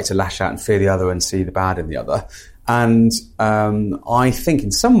more likely to lash out and fear the other and see the bad in the other. And I think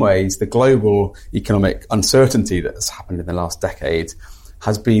in some ways the global economic uncertainty that's happened in the last decade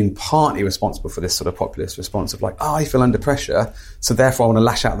has been partly responsible for this sort of populist response of like, I feel under pressure, so therefore I want to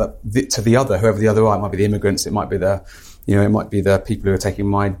lash out to the other, whoever the other are. It might be the immigrants, it might be the people who are taking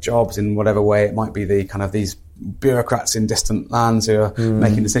my jobs in whatever way, it might be the kind of these bureaucrats in distant lands who are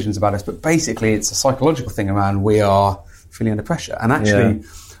making decisions about us. But basically it's a psychological thing around we are feeling under pressure. And actually,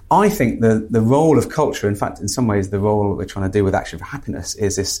 I think the role of culture, in fact, in some ways, the role that we're trying to do with Action for Happiness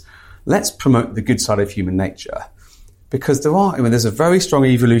is this, let's promote the good side of human nature. Because there's a very strong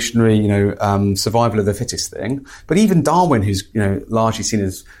evolutionary, survival of the fittest thing. But even Darwin, who's, largely seen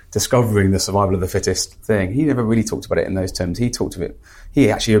as discovering the survival of the fittest thing, he never really talked about it in those terms. He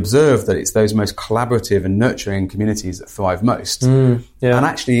actually observed that it's those most collaborative and nurturing communities that thrive most. And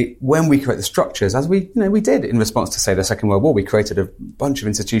actually, when we create the structures, as we did in response to, say, the Second World War, we created a bunch of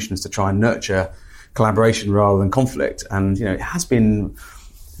institutions to try and nurture collaboration rather than conflict. And, it has been,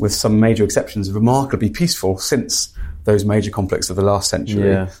 with some major exceptions, remarkably peaceful since those major conflicts of the last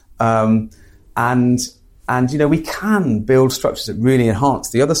century. And we can build structures that really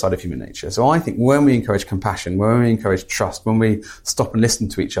enhance the other side of human nature. So I think when we encourage compassion, when we encourage trust, when we stop and listen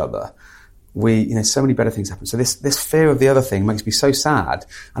to each other, so many better things happen. So this fear of the other thing makes me so sad.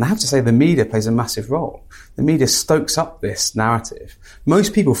 And I have to say the media plays a massive role. The media stokes up this narrative.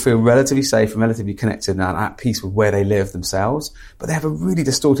 Most people feel relatively safe and relatively connected and at peace with where they live themselves, but they have a really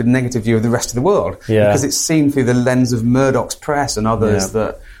distorted negative view of the rest of the world because it's seen through the lens of Murdoch's press and others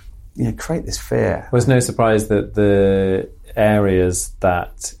that create this fear. Well, it's no surprise that the areas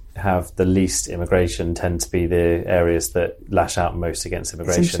that have the least immigration tend to be the areas that lash out most against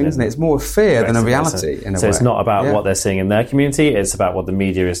immigration. It's interesting, isn't it? It's more a fear than a reality in a way. So it's not about what they're seeing in their community, it's about what the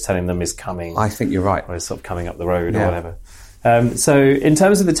media is telling them is coming. I think you're right. Or is sort of coming up the road or whatever. So in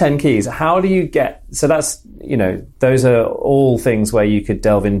terms of the 10 keys, how do you so that's, those are all things where you could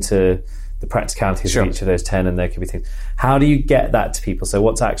delve into the practicalities of each of those 10, and there could be things. How do you get that to people? So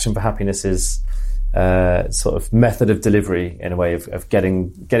what's Action for Happiness's sort of method of delivery in a way of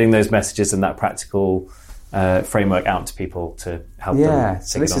getting those messages and that practical framework out to people to help them?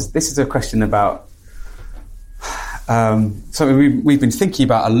 So this is a question about something we've been thinking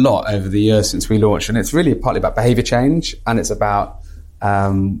about a lot over the years since we launched, and it's really partly about behaviour change, and it's about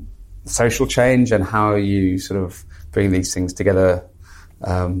social change and how you sort of bring these things together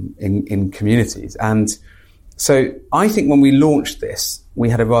in communities. And so I think when we launched this, we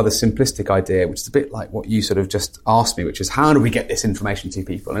had a rather simplistic idea, which is a bit like what you sort of just asked me, which is how do we get this information to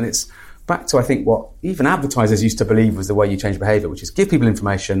people? And it's back to, I think, what even advertisers used to believe was the way you change behaviour, which is give people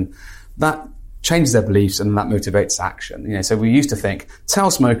information that changes their beliefs and that motivates action. So we used to think,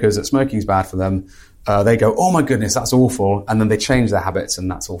 tell smokers that smoking is bad for them. They go, oh my goodness, that's awful. And then they change their habits and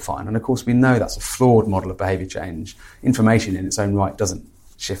that's all fine. And of course, we know that's a flawed model of behaviour change. Information in its own right doesn't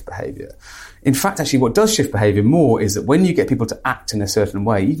shift behaviour. In fact, actually, what does shift behaviour more is that when you get people to act in a certain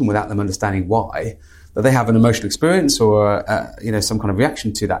way, even without them understanding why, that they have an emotional experience or, some kind of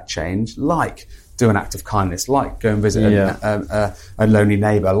reaction to that change, like do an act of kindness, like go and visit a lonely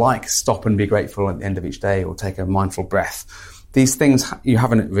neighbour, like stop and be grateful at the end of each day or take a mindful breath. These things, you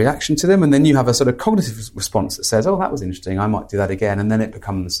have a reaction to them, and then you have a sort of cognitive response that says, oh, that was interesting, I might do that again. And then it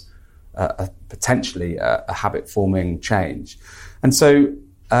becomes potentially a habit-forming change. And so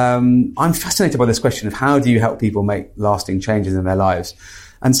I'm fascinated by this question of how do you help people make lasting changes in their lives?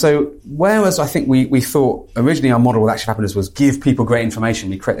 And so whereas I think we thought originally our model with Action for Happiness was give people great information,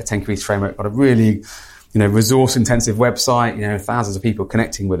 we create a 10 Keys framework, got a really resource-intensive website, thousands of people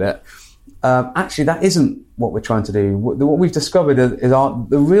connecting with it. Actually, that isn't what we're trying to do. What we've discovered is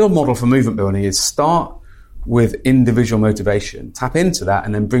the real model for movement building is start with individual motivation, tap into that,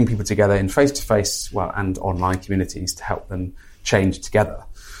 and then bring people together in face-to-face and online communities to help them change together.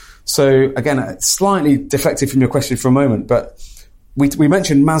 So again, slightly deflected from your question for a moment, but we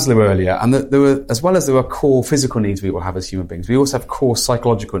mentioned Maslow earlier, and that there are core physical needs we all have as human beings, we also have core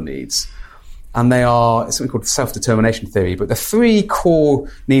psychological needs. And they are something called self-determination theory. But the three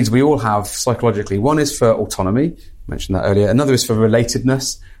core needs we all have psychologically, one is for autonomy, I mentioned that earlier, another is for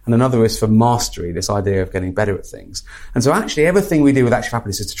relatedness, and another is for mastery, this idea of getting better at things. And so actually everything we do with Action for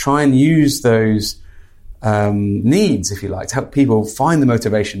Happiness is to try and use those needs, if you like, to help people find the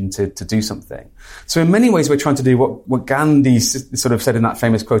motivation to do something. So in many ways we're trying to do what Gandhi sort of said in that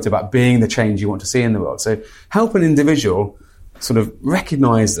famous quote about being the change you want to see in the world. So help an individual sort of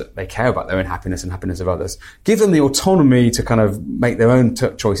recognize that they care about their own happiness and happiness of others. Give them the autonomy to kind of make their own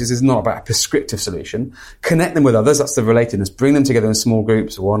choices. It's not about a prescriptive solution. Connect them with others. That's the relatedness. Bring them together in small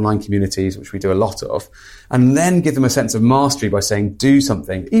groups or online communities, which we do a lot of. And then give them a sense of mastery by saying, do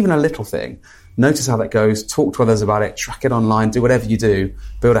something, even a little thing. Notice how that goes. Talk to others about it. Track it online. Do whatever you do.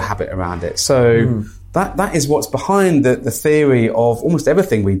 Build a habit around it. So that is what's behind the theory of almost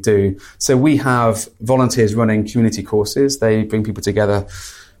everything we do. So we have volunteers running community courses. They bring people together,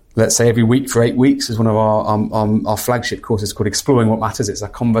 let's say every week for 8 weeks is one of our flagship courses called Exploring What Matters. It's a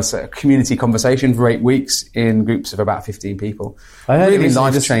community conversation for 8 weeks in groups of about 15 people. I heard really it was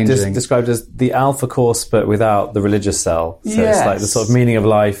life-changing. described as the Alpha course, but without the religious cell. So Yes. It's like the sort of meaning of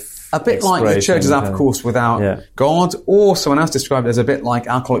life. A bit like the Church's Alpha course without God, or someone else described it as a bit like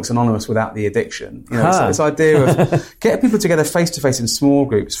Alcoholics Anonymous without the addiction. So this idea of get people together face to face in small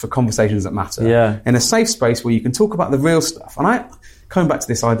groups for conversations that matter in a safe space where you can talk about the real stuff. And coming back to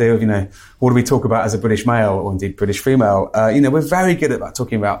this idea of, what do we talk about as a British male or indeed British female? We're very good at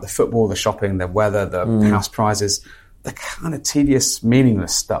talking about the football, the shopping, the weather, the house prizes, the kind of tedious,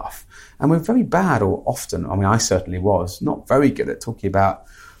 meaningless stuff. And we're very bad, or often, I certainly was, not very good at talking about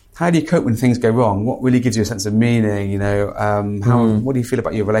how do you cope when things go wrong? What really gives you a sense of meaning? What do you feel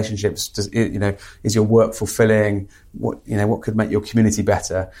about your relationships? Is your work fulfilling? What could make your community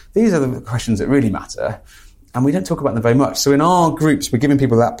better? These are the questions that really matter. And we don't talk about them very much. So in our groups, we're giving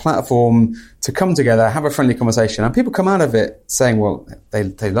people that platform to come together, have a friendly conversation, and people come out of it saying, well, they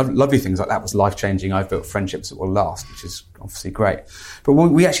love lovely things like that was life-changing. I've built friendships that will last, which is obviously great. But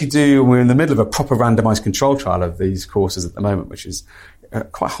what we actually do, we're in the middle of a proper randomized control trial of these courses at the moment, which is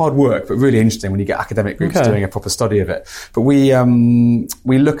quite hard work, but really interesting when you get academic groups doing a proper study of it. But we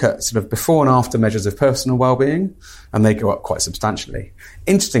look at sort of before and after measures of personal well-being, and they go up quite substantially.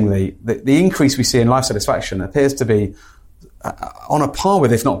 Interestingly, the increase we see in life satisfaction appears to be on a par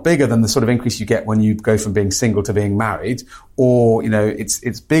with, if not bigger than, the sort of increase you get when you go from being single to being married, or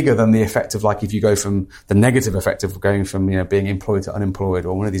it's bigger than the effect of, like, if you go from the negative effect of going from being employed to unemployed,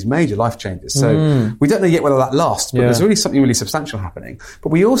 or one of these major life changes. So we don't know yet whether that lasts, but there's really something really substantial happening. But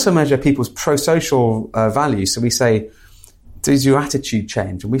we also measure people's pro-social values. So we say, does your attitude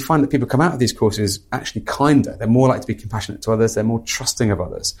change? And we find that people come out of these courses actually kinder. They're more likely to be compassionate to others. They're more trusting of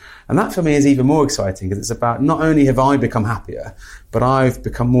others. And that for me is even more exciting, because it's about not only have I become happier, but I've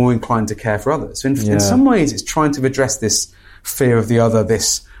become more inclined to care for others. So in some ways, it's trying to address this fear of the other,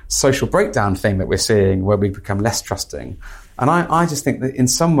 this social breakdown thing that we're seeing where we become less trusting. And I just think that in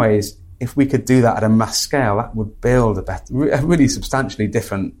some ways, if we could do that at a mass scale, that would build a really substantially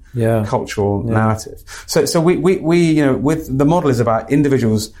different cultural narrative. So we with the model is about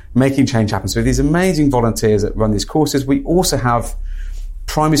individuals making change happen. So these amazing volunteers that run these courses. We also have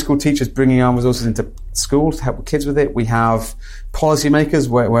primary school teachers bringing our resources into schools to help kids with it. We have policymakers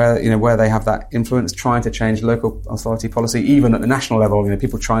where they have that influence, trying to change local authority policy, even at the national level.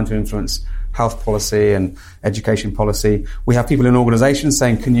 People trying to influence health policy and education policy. We have people in organisations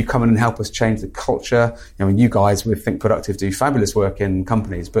saying, "Can you come in and help us change the culture?" You guys with Think Productive do fabulous work in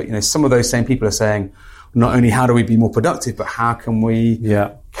companies, but some of those same people are saying, not only how do we be more productive, but how can we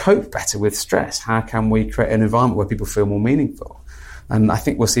cope better with stress? How can we create an environment where people feel more meaningful? And I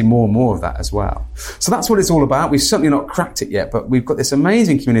think we'll see more and more of that as well. So that's what it's all about. We've certainly not cracked it yet, but we've got this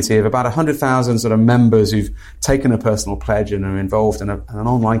amazing community of about 100,000 sort of members who've taken a personal pledge and are involved in an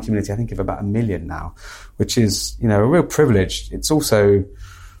online community, I think, of about 1 million now, which is, a real privilege. It's also,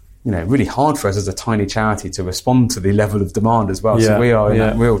 really hard for us as a tiny charity to respond to the level of demand as well. So we are in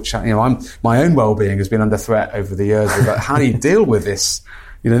that real my own well-being has been under threat over the years. About how do you deal with this?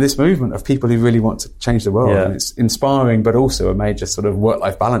 This movement of people who really want to change the world. And it's inspiring, but also a major sort of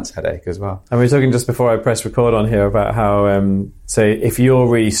work-life balance headache as well. And we were talking just before I pressed record on here about how, so if you're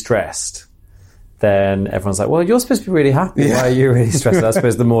really stressed, then everyone's like, well, you're supposed to be really happy. Why are you really stressed? I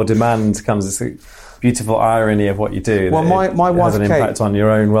suppose the more demand comes, this beautiful irony of what you do. Well, my wife, has an impact on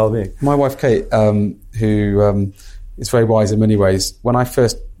your own well-being. My wife, Kate, who is very wise in many ways, when I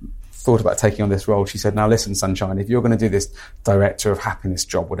first thought about taking on this role, she said, "Now listen, sunshine, if you're going to do this director of happiness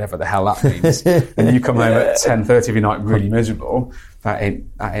job, whatever the hell that means, and you come home at 10:30 every night really miserable, that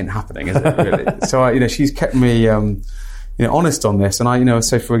ain't happening, is it really?" So she's kept me honest on this. And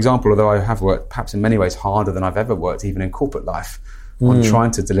so for example, although I have worked perhaps in many ways harder than I've ever worked, even in corporate life, on trying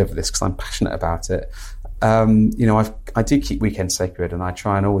to deliver this because I'm passionate about it. I do keep weekends sacred, and I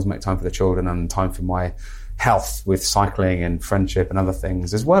try and always make time for the children and time for my health with cycling and friendship and other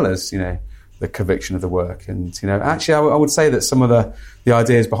things, as well as, the conviction of the work. And, actually I would say that some of the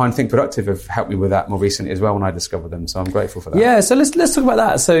ideas behind Think Productive have helped me with that more recently as well when I discovered them. So I'm grateful for that. Yeah. So let's talk about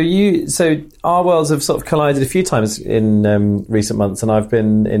that. So our worlds have sort of collided a few times in recent months, and I've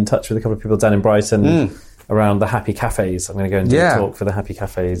been in touch with a couple of people down in Brighton around the Happy Cafes. I'm going to go and do a talk for the Happy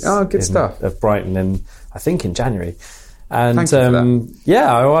Cafes of Brighton I think in January. And I'm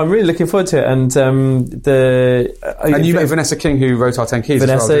really looking forward to it. And you met Vanessa King, who wrote our 10 Keys.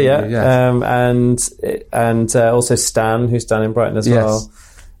 Vanessa, as well, and also Stan, who's down in Brighton as well.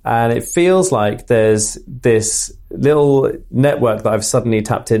 And it feels like there's this little network that I've suddenly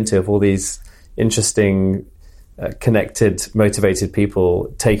tapped into of all these interesting, connected, motivated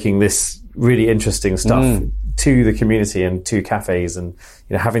people taking this really interesting stuff to the community and to cafes, and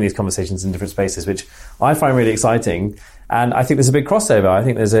having these conversations in different spaces, which I find really exciting. And I think there's a big crossover. I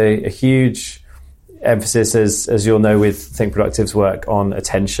think there's a huge emphasis, as you'll know, with Think Productive's work on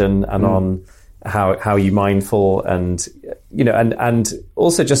attention and on how you mindful, and and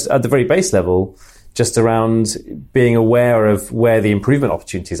also just at the very base level, just around being aware of where the improvement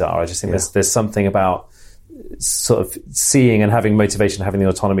opportunities are. I just think there's something about sort of seeing and having motivation, having the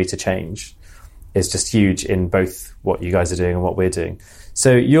autonomy to change, is just huge in both what you guys are doing and what we're doing.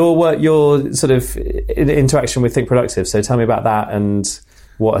 So your sort of interaction with Think Productive. So tell me about that, and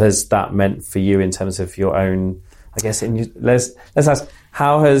what has that meant for you in terms of your own, I guess, let's ask,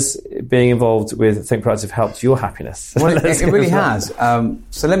 how has being involved with Think Productive helped your happiness? Well, it really has.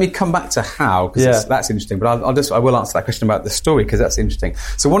 So let me come back to how, because that's interesting. But I will answer that question about the story, because that's interesting.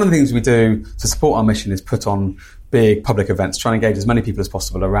 So one of the things we do to support our mission is put on big public events, trying to engage as many people as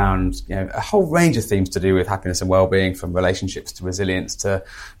possible around a whole range of themes to do with happiness and well-being, from relationships to resilience to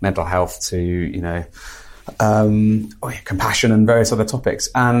mental health to compassion and various other topics.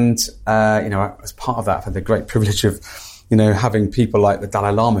 And as part of that, I've had the great privilege of having people like the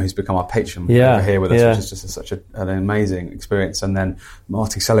Dalai Lama, who's become our patron over here with us, which is just such an amazing experience. And then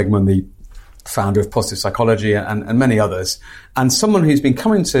Marty Seligman, the founder of Positive Psychology, and many others. And someone who's been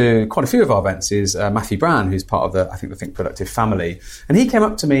coming to quite a few of our events is Matthew Brown, who's part of the Think Productive family. And he came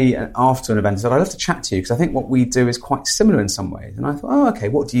up to me after an event and said, "I'd love to chat to you, because I think what we do is quite similar in some ways." And I thought, "Oh, okay,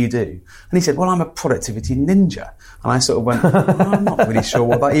 what do you do?" And he said, "Well, I'm a productivity ninja." And I sort of went, I'm not really sure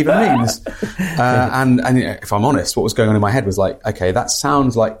what that even means. And if I'm honest, what was going on in my head was like, okay, that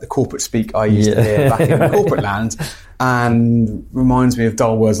sounds like the corporate speak I used to hear back in corporate land, and reminds me of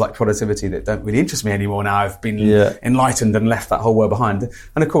dull words like productivity that don't really interest me anymore now. I've been enlightened and left that whole world behind.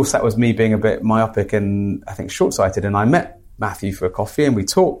 And of course, that was me being a bit myopic and I think short-sighted. And I met Matthew for a coffee and we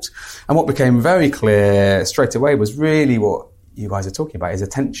talked. And what became very clear straight away was really what you guys are talking about is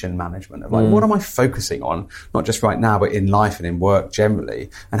attention management. Of like, what am I focusing on? Not just right now, but in life and in work generally.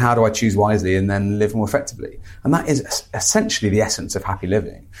 And how do I choose wisely and then live more effectively? And that is essentially the essence of happy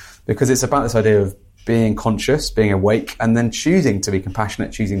living, because it's about this idea of being conscious, being awake, and then choosing to be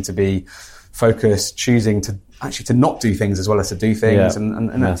compassionate, choosing to be focused, choosing to actually to not do things as well as to do things.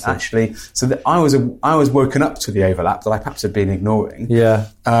 And actually, so that I was woken up to the overlap that I perhaps had been ignoring.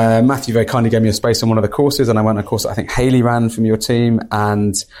 Matthew very kindly gave me a space on one of the courses, and I went on a course that I think Hayley ran from your team,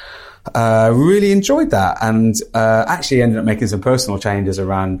 and really enjoyed that, and actually ended up making some personal changes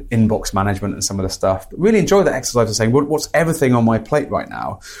around inbox management and some of the stuff. But really enjoyed that exercise of saying, what's everything on my plate right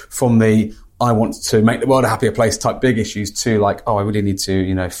now, from the I want to make the world a happier place type big issues to like, I really need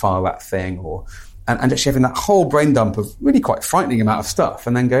to, file that thing, or and actually having that whole brain dump of really quite frightening amount of stuff,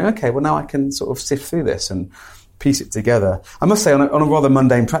 and then going, okay, well now I can sort of sift through this and piece it together. I must say, on a rather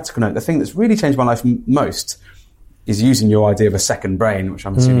mundane practical note, the thing that's really changed my life most is using your idea of a second brain, which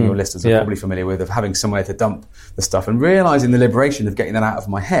I'm assuming your listeners are probably familiar with, of having somewhere to dump the stuff, and realising the liberation of getting that out of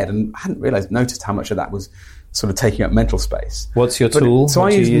my head. And I hadn't noticed how much of that was sort of taking up mental space. What's your tool? So I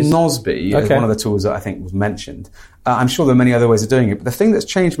use Nosby as one of the tools that I think was mentioned. I'm sure there are many other ways of doing it, but the thing that's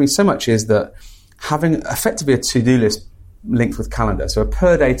changed me so much is that having effectively a to-do list linked with calendar, so a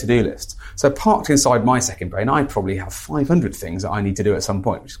per-day to-do list. So parked inside my second brain, I probably have 500 things that I need to do at some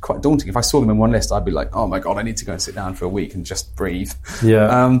point, which is quite daunting. If I saw them in one list, I'd be like, oh my God, I need to go and sit down for a week and just breathe.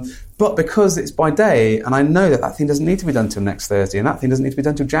 But because it's by day, and I know that thing doesn't need to be done till next Thursday, and that thing doesn't need to be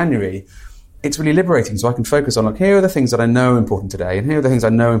done till January, it's really liberating. So I can focus on, like, here are the things that I know are important today, and here are the things I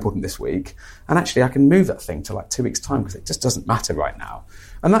know are important this week. And actually I can move that thing to like 2 weeks' time, because it just doesn't matter right now.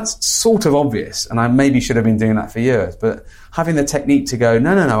 And that's sort of obvious, and I maybe should have been doing that for years, but having the technique to go,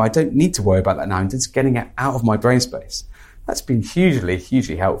 no, I don't need to worry about that now, and just getting it out of my brain space, that's been hugely,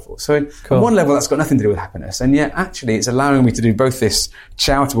 hugely helpful. So on one level, that's got nothing to do with happiness, and yet actually it's allowing me to do both this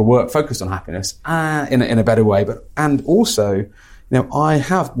charitable work focused on happiness in a better way, and also, I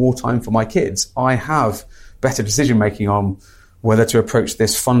have more time for my kids. I have better decision making on whether to approach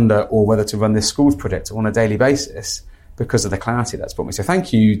this funder or whether to run this schools project on a daily basis, because of the clarity that's brought me. So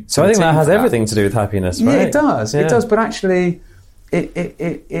thank you. So I think that has everything to do with happiness, right? Yeah, it does. Yeah. It does. But actually,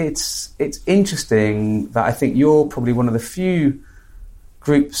 it's interesting that I think you're probably one of the few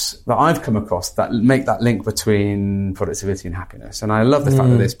groups that I've come across that make that link between productivity and happiness. And I love the fact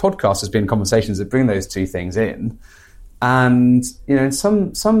that this podcast has been conversations that bring those two things in. And, in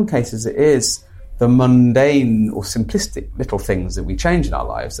some cases it is the mundane or simplistic little things that we change in our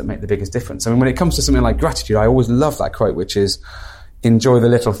lives that make the biggest difference. I mean, when it comes to something like gratitude, I always love that quote, which is, enjoy the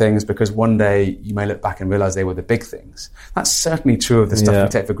little things because one day you may look back and realise they were the big things. That's certainly true of the stuff we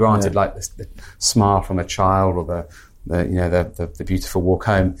take for granted, like the smile from a child or the beautiful walk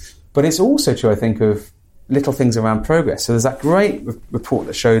home. But it's also true, I think, of little things around progress. So there's that great report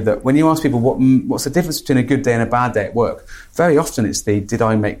that showed that when you ask people what's the difference between a good day and a bad day at work, very often it's did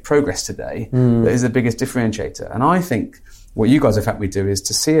I make progress today that is the biggest differentiator. And I think what you guys have helped me do is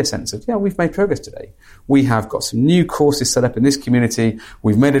to see a sense of, we've made progress today. We have got some new courses set up in this community.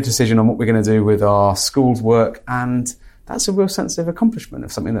 We've made a decision on what we're going to do with our school's work. And that's a real sense of accomplishment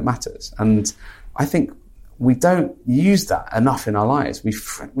of something that matters. And I think we don't use that enough in our lives.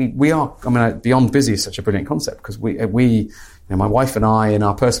 We are, Beyond Busy is such a brilliant concept, because we my wife and I in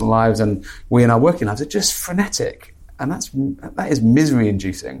our personal lives and we in our working lives are just frenetic. And that is misery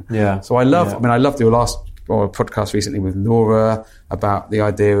inducing. Yeah. So I loved your last podcast recently with Laura about the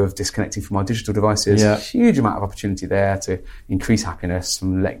idea of disconnecting from our digital devices. Yeah. Huge amount of opportunity there to increase happiness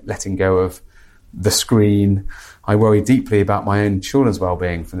from letting go of the screen. I worry deeply about my own children's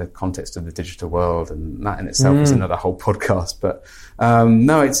well-being from the context of the digital world, and that in itself is another whole podcast. But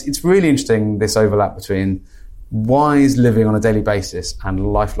it's really interesting, this overlap between wise living on a daily basis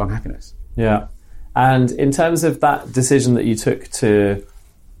and lifelong happiness. Yeah. And in terms of that decision that you took to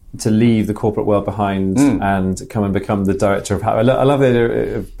leave the corporate world behind and come and become the director of happiness. I love the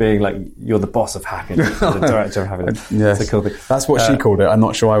idea of being like, you're the boss of happiness, the director of happiness. Yes. It's a cool thing. That's what she called it. I'm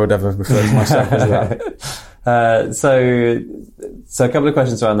not sure I would ever refer to myself as that. So a couple of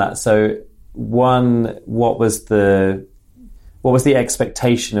questions around that. So one, what was the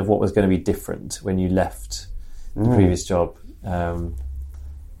expectation of what was going to be different when you left the previous job? And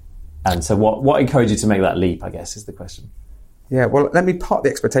so what encouraged you to make that leap, I guess, is the question. Yeah, well, let me part the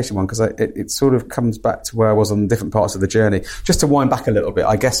expectation one, because it sort of comes back to where I was on different parts of the journey. Just to wind back a little bit,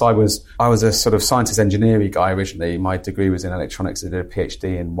 I guess I was a sort of scientist engineering guy originally. My degree was in electronics. I did a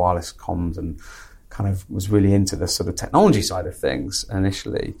PhD in wireless comms and kind of was really into the sort of technology side of things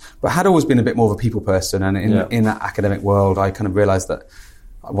initially, but had always been a bit more of a people person. And in that academic world, I kind of realised that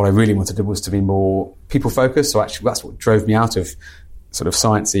what I really wanted to do was to be more people-focused. So actually that's what drove me out of sort of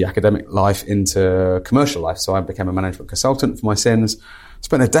sciencey academic life into commercial life. So I became a management consultant for my sins,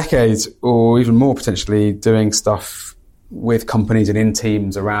 spent a decade or even more potentially doing stuff with companies and in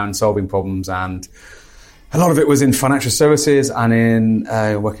teams around solving problems, and a lot of it was in financial services and in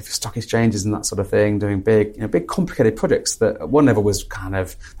working for stock exchanges and that sort of thing, doing big complicated projects that at one level was kind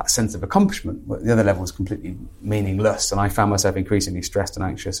of that sense of accomplishment, but the other level was completely meaningless, and I found myself increasingly stressed and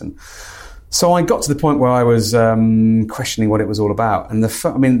anxious. And so I got to the point where I was questioning what it was all about. And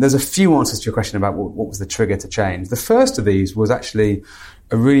there's a few answers to your question about what was the trigger to change. The first of these was actually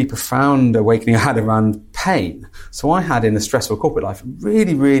a really profound awakening I had around pain. So I had, in a stressful corporate life,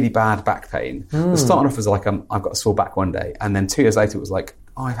 really, really bad back pain. It started off as like, I've got a sore back one day. And then 2 years later, it was like,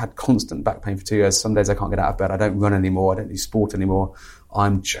 I've had constant back pain for 2 years. Some days I can't get out of bed. I don't run anymore. I don't do sport anymore.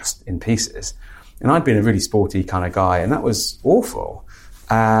 I'm just in pieces. And I'd been a really sporty kind of guy, and that was awful.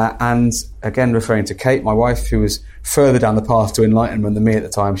 And again, referring to Kate, my wife, who was further down the path to enlightenment than me at the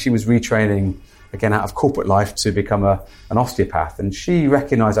time, she was retraining again out of corporate life to become an osteopath. And she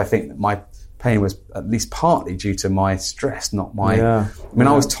recognised, I think, that my pain was at least partly due to my stress, not my... I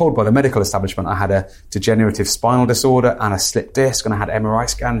was told by the medical establishment I had a degenerative spinal disorder and a slipped disc, and I had MRI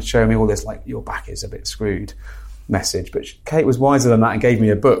scans showing me all this, like, your back is a bit screwed message. But Kate was wiser than that and gave me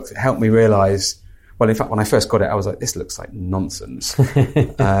a book that helped me realise... Well, in fact, when I first got it, I was like, this looks like nonsense.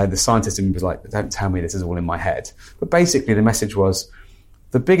 The scientist in me was like, don't tell me this is all in my head. But basically, the message was,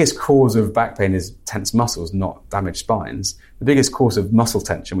 the biggest cause of back pain is tense muscles, not damaged spines. The biggest cause of muscle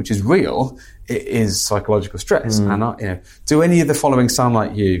tension, which is real, it is psychological stress. And do any of the following sound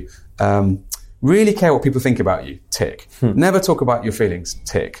like you? Really care what people think about you? Tick. Never talk about your feelings?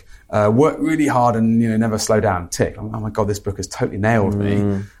 Tick. Work really hard and never slow down? Tick. Oh my God, this book has totally nailed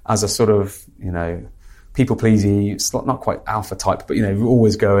me as a sort of people pleasing, not quite alpha type, but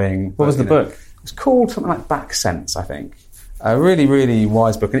always going. What was the book? It was called something like Back Sense, I think. A really, really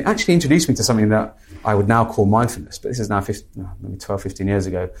wise book. And it actually introduced me to something that I would now call mindfulness. But this is now maybe 12, 15 years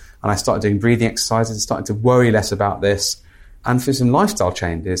ago. And I started doing breathing exercises and started to worry less about this. And for some lifestyle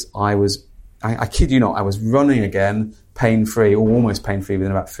changes, I kid you not, I was running again, pain-free, or almost pain-free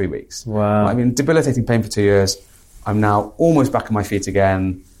within about 3 weeks. Wow. I've been debilitating pain for 2 years. I'm now almost back on my feet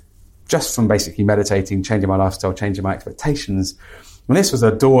again, just from basically meditating, changing my lifestyle, changing my expectations. And this was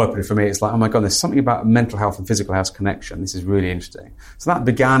a door opener for me. It's like, oh my God, there's something about mental health and physical health connection. This is really interesting. So that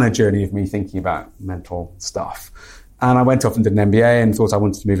began a journey of me thinking about mental stuff. And I went off and did an MBA and thought I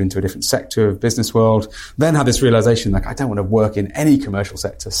wanted to move into a different sector of business world. Then had this realization, like, I don't want to work in any commercial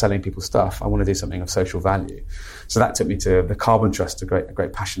sector selling people stuff. I want to do something of social value. So that took me to the Carbon Trust, a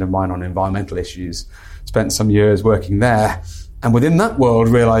great passion of mine on environmental issues. Spent some years working there. And within that world,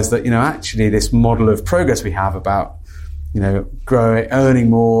 realized that, actually this model of progress we have about, growing, earning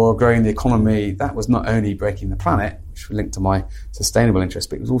more, growing the economy, that was not only breaking the planet, which was linked to my sustainable interests,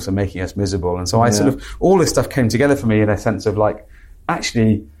 but it was also making us miserable. And so all this stuff came together for me in a sense of like,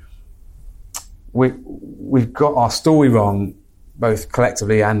 actually, we've got our story wrong, both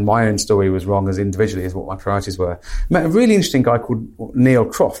collectively, and my own story was wrong as individually as what my priorities were. I met a really interesting guy called Neil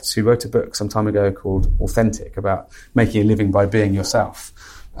Crofts, who wrote a book some time ago called Authentic, about making a living by being yourself.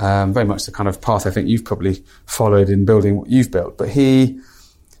 Very much the kind of path I think you've probably followed in building what you've built. But he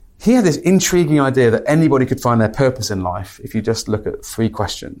had this intriguing idea that anybody could find their purpose in life if you just look at 3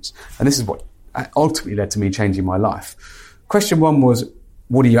 questions. And this is what ultimately led to me changing my life. Question 1 was,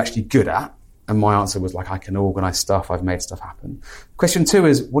 what are you actually good at? And my answer was like, I can organise stuff, I've made stuff happen. Question 2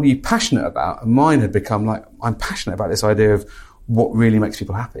 is, what are you passionate about? And mine had become like, I'm passionate about this idea of what really makes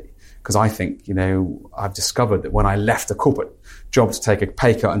people happy. Because I think, I've discovered that when I left a corporate job to take a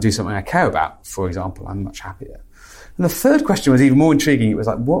pay cut and do something I care about, for example, I'm much happier. And the third question was even more intriguing. It was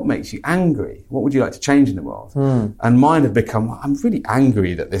like, what makes you angry? What would you like to change in the world? And mine had become, I'm really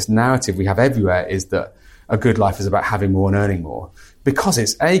angry that this narrative we have everywhere is that a good life is about having more and earning more. Because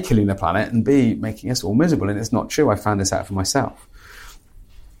it's A, killing the planet, and B, making us all miserable. And it's not true. I found this out for myself.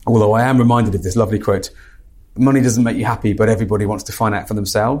 Although I am reminded of this lovely quote, money doesn't make you happy, but everybody wants to find out for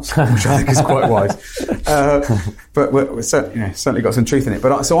themselves, which I think is quite wise. But we're certainly got some truth in it.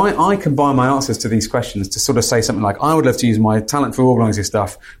 But so I combine my answers to these questions to sort of say something like, I would love to use my talent for organising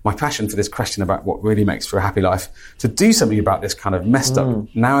stuff, my passion for this question about what really makes for a happy life, to do something about this kind of messed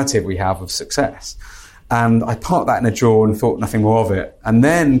up narrative we have of success. And I parked that in a drawer and thought nothing more of it. And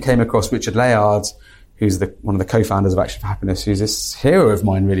then came across Richard Layard, who's one of the co-founders of Action for Happiness, who's this hero of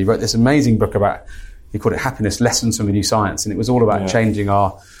mine, really, wrote this amazing book about, he called it Happiness Lessons from the New Science. And it was all about changing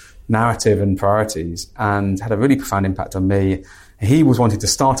our narrative and priorities, and had a really profound impact on me. He was wanting to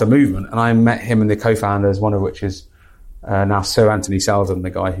start a movement, and I met him and the co-founders, one of which is now Sir Anthony Seldon, the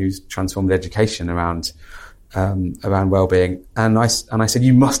guy who's transformed education around well-being. And I said,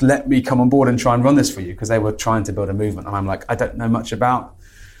 you must let me come on board and try and run this for you, because they were trying to build a movement. And I'm like, I don't know much about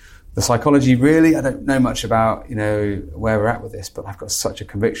the psychology, really. I don't know much about, where we're at with this, but I've got such a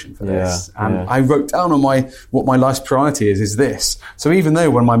conviction for this. And I wrote down on what my life's priority is this. So even though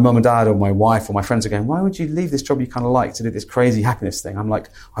when my mum and dad or my wife or my friends are going, why would you leave this job you kind of like to do this crazy happiness thing? I'm like,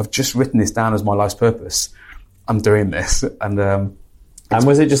 I've just written this down as my life's purpose. I'm doing this. And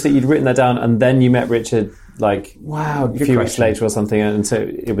was it just that you'd written that down and then you met Richard a few weeks later or something, and so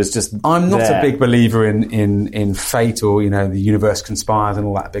it was just I'm not a big believer in fate or the universe conspires and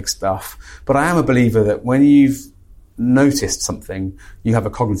all that big stuff, but I am a believer that when you've noticed something, you have a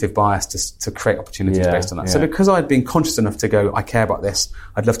cognitive bias to create opportunities based on that. So because I'd been conscious enough to go, I care about this,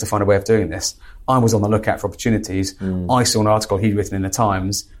 I'd love to find a way of doing this, I was on the lookout for opportunities. I saw an article he'd written in the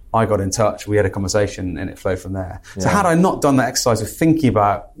Times, I got in touch, we had a conversation, and it flowed from there. So had I not done that exercise of thinking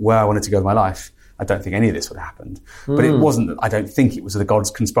about where I wanted to go with my life, I don't think any of this would have happened. But it wasn't, I don't think it was the gods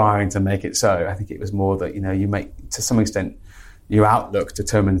conspiring to make it so. I think it was more that, you make, to some extent, your outlook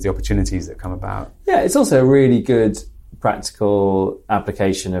determines the opportunities that come about. Yeah, it's also a really good practical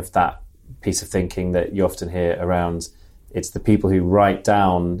application of that piece of thinking that you often hear around. It's the people who write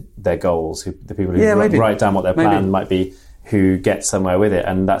down their goals, the people who write down what their plan might be, who get somewhere with it.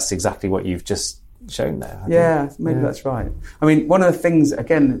 And that's exactly what you've just shown there. Maybe that's right. I mean, one of the things,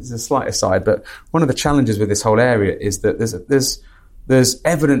 again, it's a slight aside, but one of the challenges with this whole area is that there's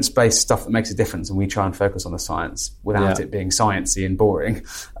evidence-based stuff that makes a difference, and we try and focus on the science without it being sciencey and boring.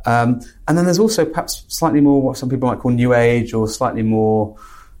 And then there's also perhaps slightly more what some people might call new age, or slightly more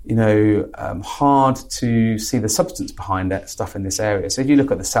hard to see the substance behind that stuff in this area. So if you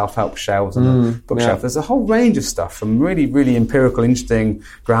look at the self-help shelves and the bookshelf, there's a whole range of stuff, from really, really empirical, interesting,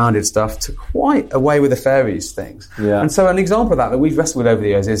 grounded stuff to quite away with the fairies things. Yeah. And so an example of that we've wrestled with over the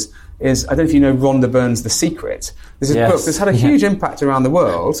years is I don't know if you know Rhonda Byrne's The Secret. This is a book that's had a huge impact around the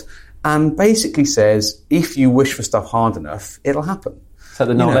world, and basically says, if you wish for stuff hard enough, it'll happen. So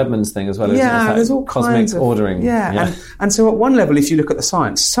the Noel Edmonds thing as well, there's all cosmic kinds of ordering. And so at one level, if you look at the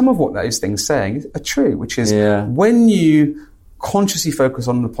science, some of what those things saying are true, which is when you consciously focus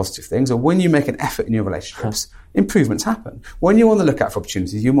on the positive things, or when you make an effort in your relationships, improvements happen. When you're on the lookout for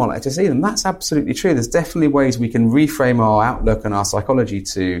opportunities, you're more likely to see them. That's absolutely true. There's definitely ways we can reframe our outlook and our psychology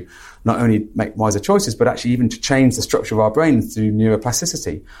to not only make wiser choices, but actually even to change the structure of our brain through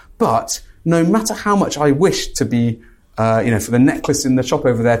neuroplasticity. But no matter how much I wish to be for the necklace in the shop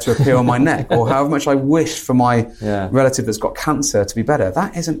over there to appear on my neck, or however much I wish for my relative that's got cancer to be better,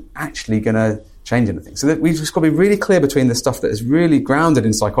 that isn't actually going to change anything. So that we've just got to be really clear between the stuff that is really grounded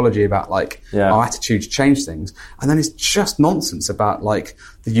in psychology about our attitudes change things, and then it's just nonsense about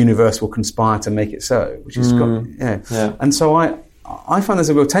the universe will conspire to make it so, which is And so I find there's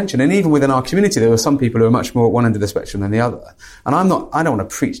a real tension, and even within our community, there are some people who are much more at one end of the spectrum than the other. And I don't want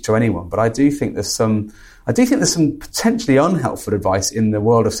to preach to anyone, but I do think there's some potentially unhelpful advice in the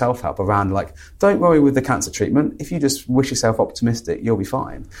world of self-help around don't worry with the cancer treatment. If you just wish yourself optimistic, you'll be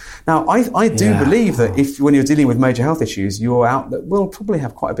fine. Now, I do believe that when you're dealing with major health issues, your outlook will probably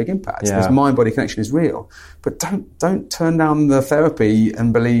have quite a big impact. This mind-body connection is real. But don't turn down the therapy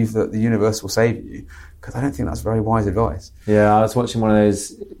and believe that the universe will save you, because I don't think that's very wise advice. Yeah, I was watching one of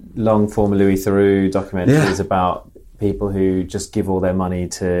those long-form Louis Theroux documentaries about people who just give all their money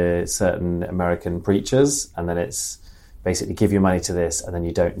to certain American preachers, and then it's basically give your money to this, and then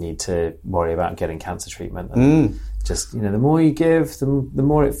you don't need to worry about getting cancer treatment. And just the more you give, the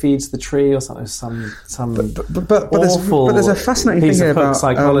more it feeds the tree, or something. But there's a fascinating piece thing of about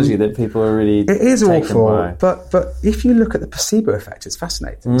psychology that people are really. It is awful, by. but if you look at the placebo effect, it's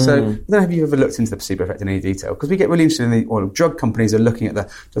fascinating. So I don't know if you've ever looked into the placebo effect in any detail, because we get really interested in drug companies are looking at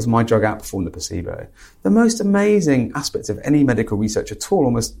does my drug outperform the placebo? The most amazing aspect of any medical research at all,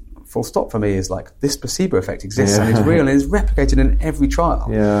 almost full stop for me, is this placebo effect exists and it's real and is replicated in every trial,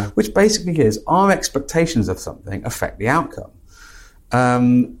 which basically is our expectations of something affect the outcome.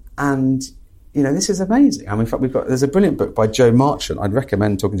 And this is amazing. I mean, in fact, there's a brilliant book by Jo Marchant. I'd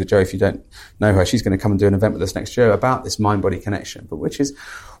recommend talking to Jo if you don't know her. She's going to come and do an event with us next year about this mind-body connection, but which is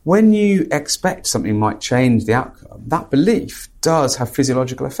when you expect something might change the outcome, that belief does have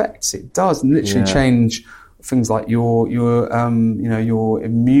physiological effects. It does literally change things like your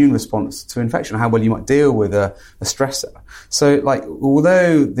immune response to infection, how well you might deal with a stressor. So,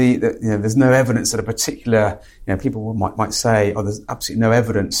 although there's no evidence that a particular, people might say, there's absolutely no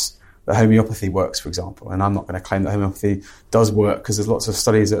evidence that homeopathy works, for example. And I'm not going to claim that homeopathy does work, because there's lots of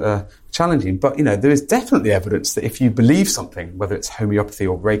studies that are challenging. But, there is definitely evidence that if you believe something, whether it's homeopathy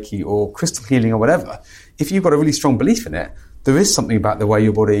or Reiki or crystal healing or whatever, if you've got a really strong belief in it, there is something about the way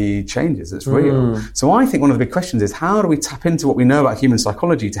your body changes that's real. So I think one of the big questions is, how do we tap into what we know about human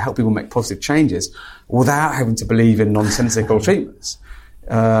psychology to help people make positive changes without having to believe in nonsensical treatments?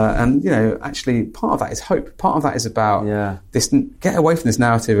 And actually part of that is hope. Part of that is about this, get away from this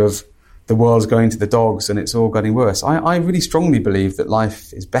narrative of the world's going to the dogs and it's all getting worse. I really strongly believe that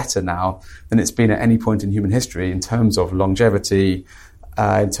life is better now than it's been at any point in human history in terms of longevity,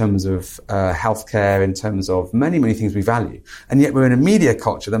 in terms of healthcare, in terms of many, many things we value. And yet we're in a media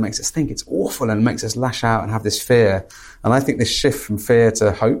culture that makes us think it's awful and makes us lash out and have this fear. And I think this shift from fear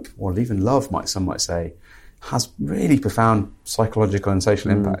to hope, or even love, some might say, has really profound psychological and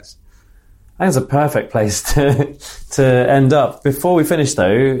social impacts. I think it's a perfect place to end up. Before we finish,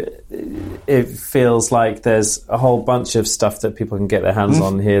 though, it feels like there's a whole bunch of stuff that people can get their hands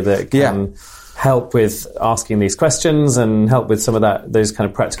on here that can help with asking these questions and help with some of those kind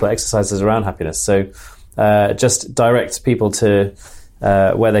of practical exercises around happiness. So just direct people to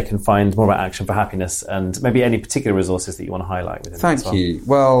where they can find more about Action for Happiness, and maybe any particular resources that you want to highlight within that as well. Thank you.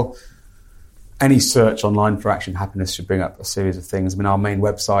 Well, any search online for Action for Happiness should bring up a series of things. I mean, our main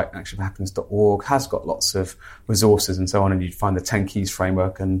website, actionforhappiness.org, has got lots of resources and so on, and you'd find the 10 Keys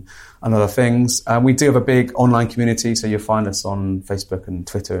framework and other things. We do have a big online community, so you'll find us on Facebook and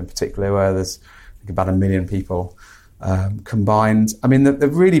Twitter in particular, where there's about 1 million people combined. I mean, the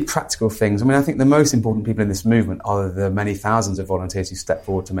really practical things. I mean, I think the most important people in this movement are the many thousands of volunteers who step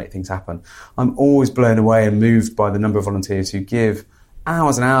forward to make things happen. I'm always blown away and moved by the number of volunteers who give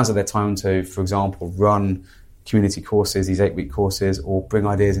hours and hours of their time to, for example, run community courses, these 8-week courses, or bring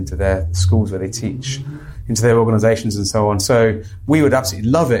ideas into their schools where they teach, into their organisations and so on. So we would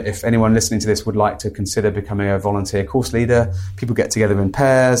absolutely love it if anyone listening to this would like to consider becoming a volunteer course leader. People get together in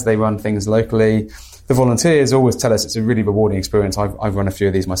pairs, they run things locally. The volunteers always tell us it's a really rewarding experience. I've run a few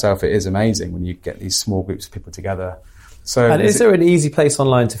of these myself. It is amazing when you get these small groups of people together. So, and is there an easy place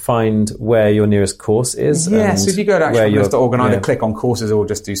online to find where your nearest course is? Yes, if you go to actionforhappiness.org and either click on courses or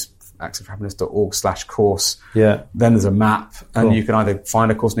just do actionforhappiness.org/course, then there's a map, and you can either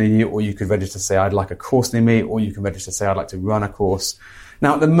find a course near you, or you could register to say, I'd like a course near me, or you can register to say, I'd like to run a course.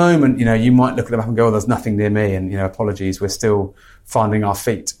 Now, at the moment, you might look at the map and go, oh, there's nothing near me, and, apologies, we're still finding our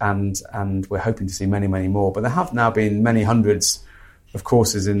feet, and we're hoping to see many, many more. But there have now been many hundreds of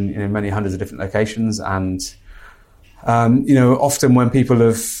courses in many hundreds of different locations, and often when people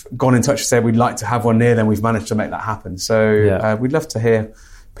have gone in touch and said we'd like to have one near them, we've managed to make that happen. So we'd love to hear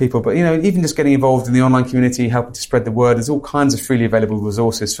people, but even just getting involved in the online community, helping to spread the word. There's all kinds of freely available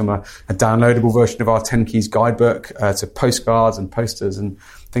resources, from a downloadable version of our 10 Keys guidebook to postcards and posters and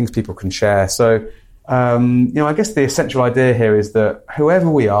things people can share. So I guess the essential idea here is that whoever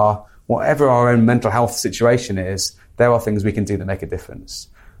we are, whatever our own mental health situation is, there are things we can do that make a difference.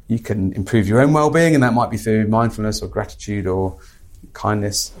 You can improve your own well-being, and that might be through mindfulness or gratitude or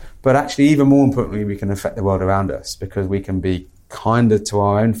kindness. But actually, even more importantly, we can affect the world around us, because we can be kinder to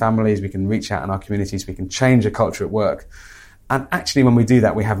our own families, we can reach out in our communities, we can change a culture at work. And actually, when we do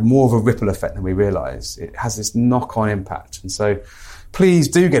that, we have more of a ripple effect than we realise. It has this knock-on impact. And so please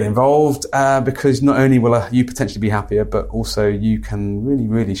do get involved, because not only will you potentially be happier, but also you can really,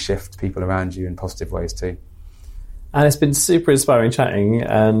 really shift people around you in positive ways too. And it's been super inspiring chatting,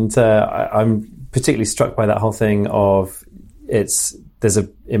 and I'm particularly struck by that whole thing of there's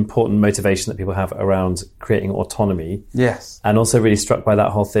an important motivation that people have around creating autonomy. Yes. And also really struck by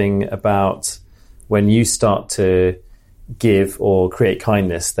that whole thing about when you start to give or create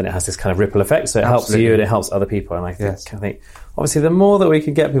kindness, then it has this kind of ripple effect. So it helps you and it helps other people. And I think obviously the more that we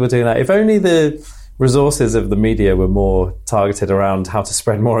can get people doing that, if only the resources of the media were more targeted around how to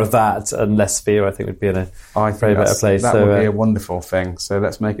spread more of that and less fear, I think we'd be in a very better place. That would be a wonderful thing. So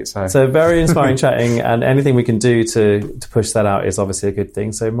let's make it so. So very inspiring chatting, and anything we can do to push that out is obviously a good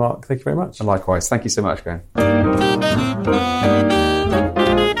thing. So Mark, thank you very much. And likewise. Thank you so much, Graham.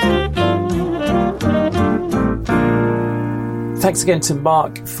 Thanks again to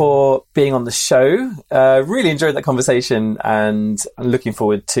Mark for being on the show. Really enjoyed that conversation, and I'm looking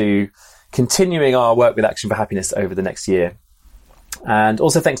forward to continuing our work with Action for Happiness over the next year. And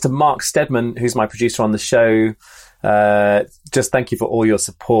also thanks to Mark Steadman, who's my producer on the show. Just thank you for all your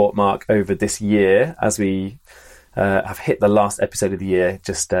support, Mark, over this year as we have hit the last episode of the year.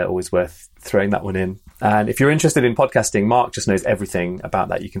 Just always worth throwing that one in. And if you're interested in podcasting, Mark just knows everything about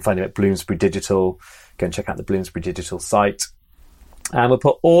that. You can find him at Bloomsbury Digital. Go and check out the Bloomsbury Digital site. And we'll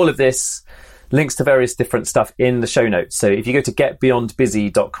put all of this links to various different stuff in the show notes. So if you go to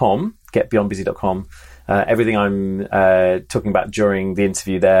getbeyondbusy.com, everything I'm talking about during the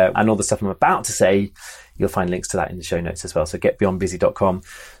interview there and all the stuff I'm about to say, you'll find links to that in the show notes as well. So getbeyondbusy.com.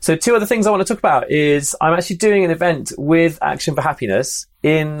 So 2 other things I want to talk about is I'm actually doing an event with Action for Happiness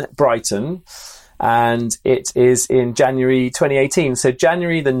in Brighton, and it is in January 2018. So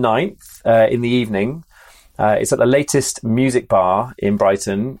January the 9th in the evening. It's at the Latest Music Bar in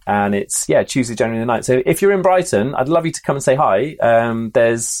Brighton, and it's, Tuesday, January the 9th. So if you're in Brighton, I'd love you to come and say hi.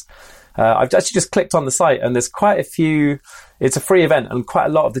 I've actually just clicked on the site, and there's quite a few. It's a free event, and quite a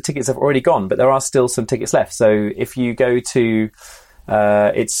lot of the tickets have already gone, but there are still some tickets left. So if you go to,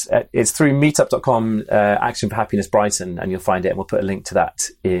 it's through meetup.com, Action for Happiness Brighton, and you'll find it, and we'll put a link to that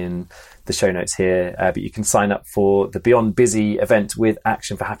in the show notes here. But you can sign up for the Beyond Busy event with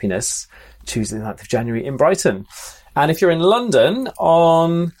Action for Happiness, Tuesday the 9th of January in Brighton. And if you're in London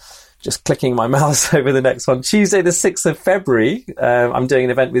on, just clicking my mouse over the next one, Tuesday the 6th of February, I'm doing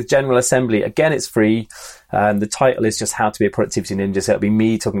an event with General Assembly. Again, it's free. The title is just How to Be a Productivity Ninja. So it'll be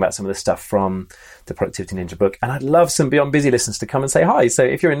me talking about some of the stuff from the Productivity Ninja book. And I'd love some Beyond Busy listeners to come and say hi. So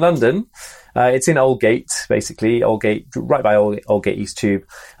if you're in London, it's in Aldgate, basically. Aldgate, right by Aldgate East Tube.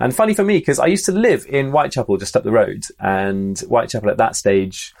 And funny for me, because I used to live in Whitechapel, just up the road. And Whitechapel at that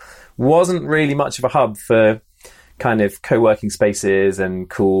stage wasn't really much of a hub for kind of co-working spaces and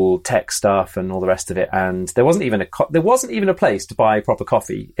cool tech stuff and all the rest of it. And there wasn't even a place to buy proper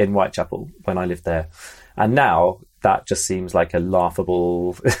coffee in Whitechapel when I lived there. And now that just seems like a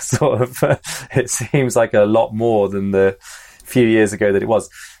laughable sort of, it seems like a lot more than the few years ago that it was.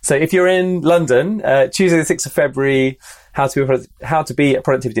 So if you're in London, Tuesday the 6th of February, How to Be a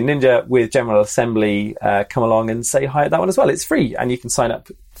Productivity Ninja with General Assembly, come along and say hi at that one as well. It's free, and you can sign up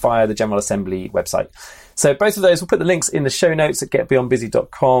via the General Assembly website. So both of those, we'll put the links in the show notes at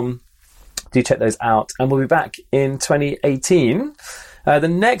getbeyondbusy.com. Do check those out, and we'll be back in 2018. The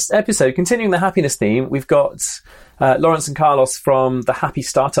next episode, continuing the happiness theme, we've got Lawrence and Carlos from the Happy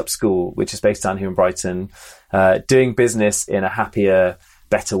Startup School, which is based down here in Brighton, doing business in a happier,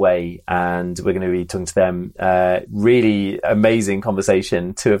 better way. And we're going to be talking to them. Really amazing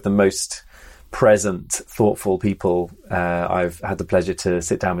conversation. 2 of the most present, thoughtful people I've had the pleasure to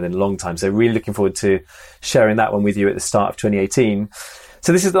sit down with in a long time. So really looking forward to sharing that one with you at the start of 2018.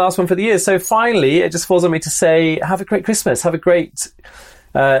 So this is the last one for the year. So finally, it just falls on me to say, have a great Christmas. Have a great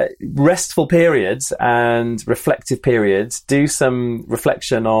restful period and reflective period. Do some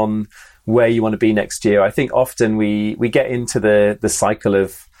reflection on where you want to be next year. I think often we get into the cycle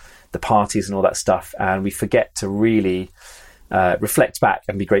of the parties and all that stuff, and we forget to really reflect back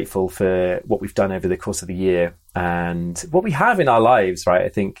and be grateful for what we've done over the course of the year and what we have in our lives, right? I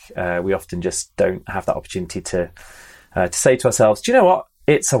think we often just don't have that opportunity to say to ourselves, do you know what?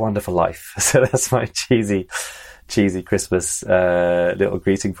 It's a wonderful life. So that's my cheesy Christmas little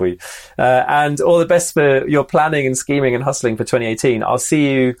greeting for you. And all the best for your planning and scheming and hustling for 2018. I'll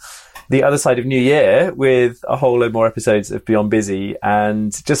see you the other side of New Year with a whole load more episodes of Beyond Busy.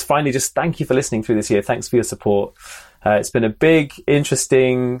 And just finally, just thank you for listening through this year. Thanks for your support. It's been a big,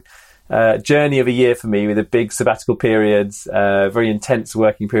 interesting journey of a year for me, with a big sabbatical period, very intense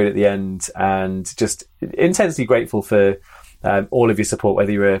working period at the end, and just intensely grateful for all of your support,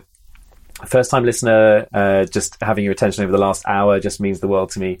 whether you're a first-time listener, just having your attention over the last hour just means the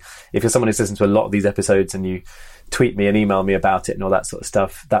world to me. If you're someone who's listened to a lot of these episodes and you tweet me and email me about it and all that sort of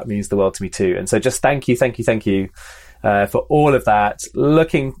stuff, that means the world to me too. And so just thank you for all of that.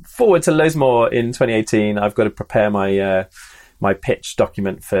 Looking forward to loads more in 2018. I've got to prepare my pitch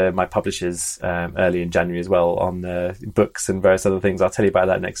document for my publishers early in January as well, on books and various other things. I'll tell you about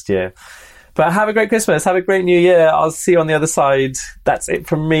that next year. But have a great Christmas. Have a great New Year. I'll see you on the other side. That's it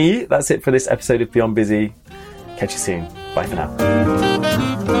from me. That's it for this episode of Beyond Busy. Catch you soon. Bye for now.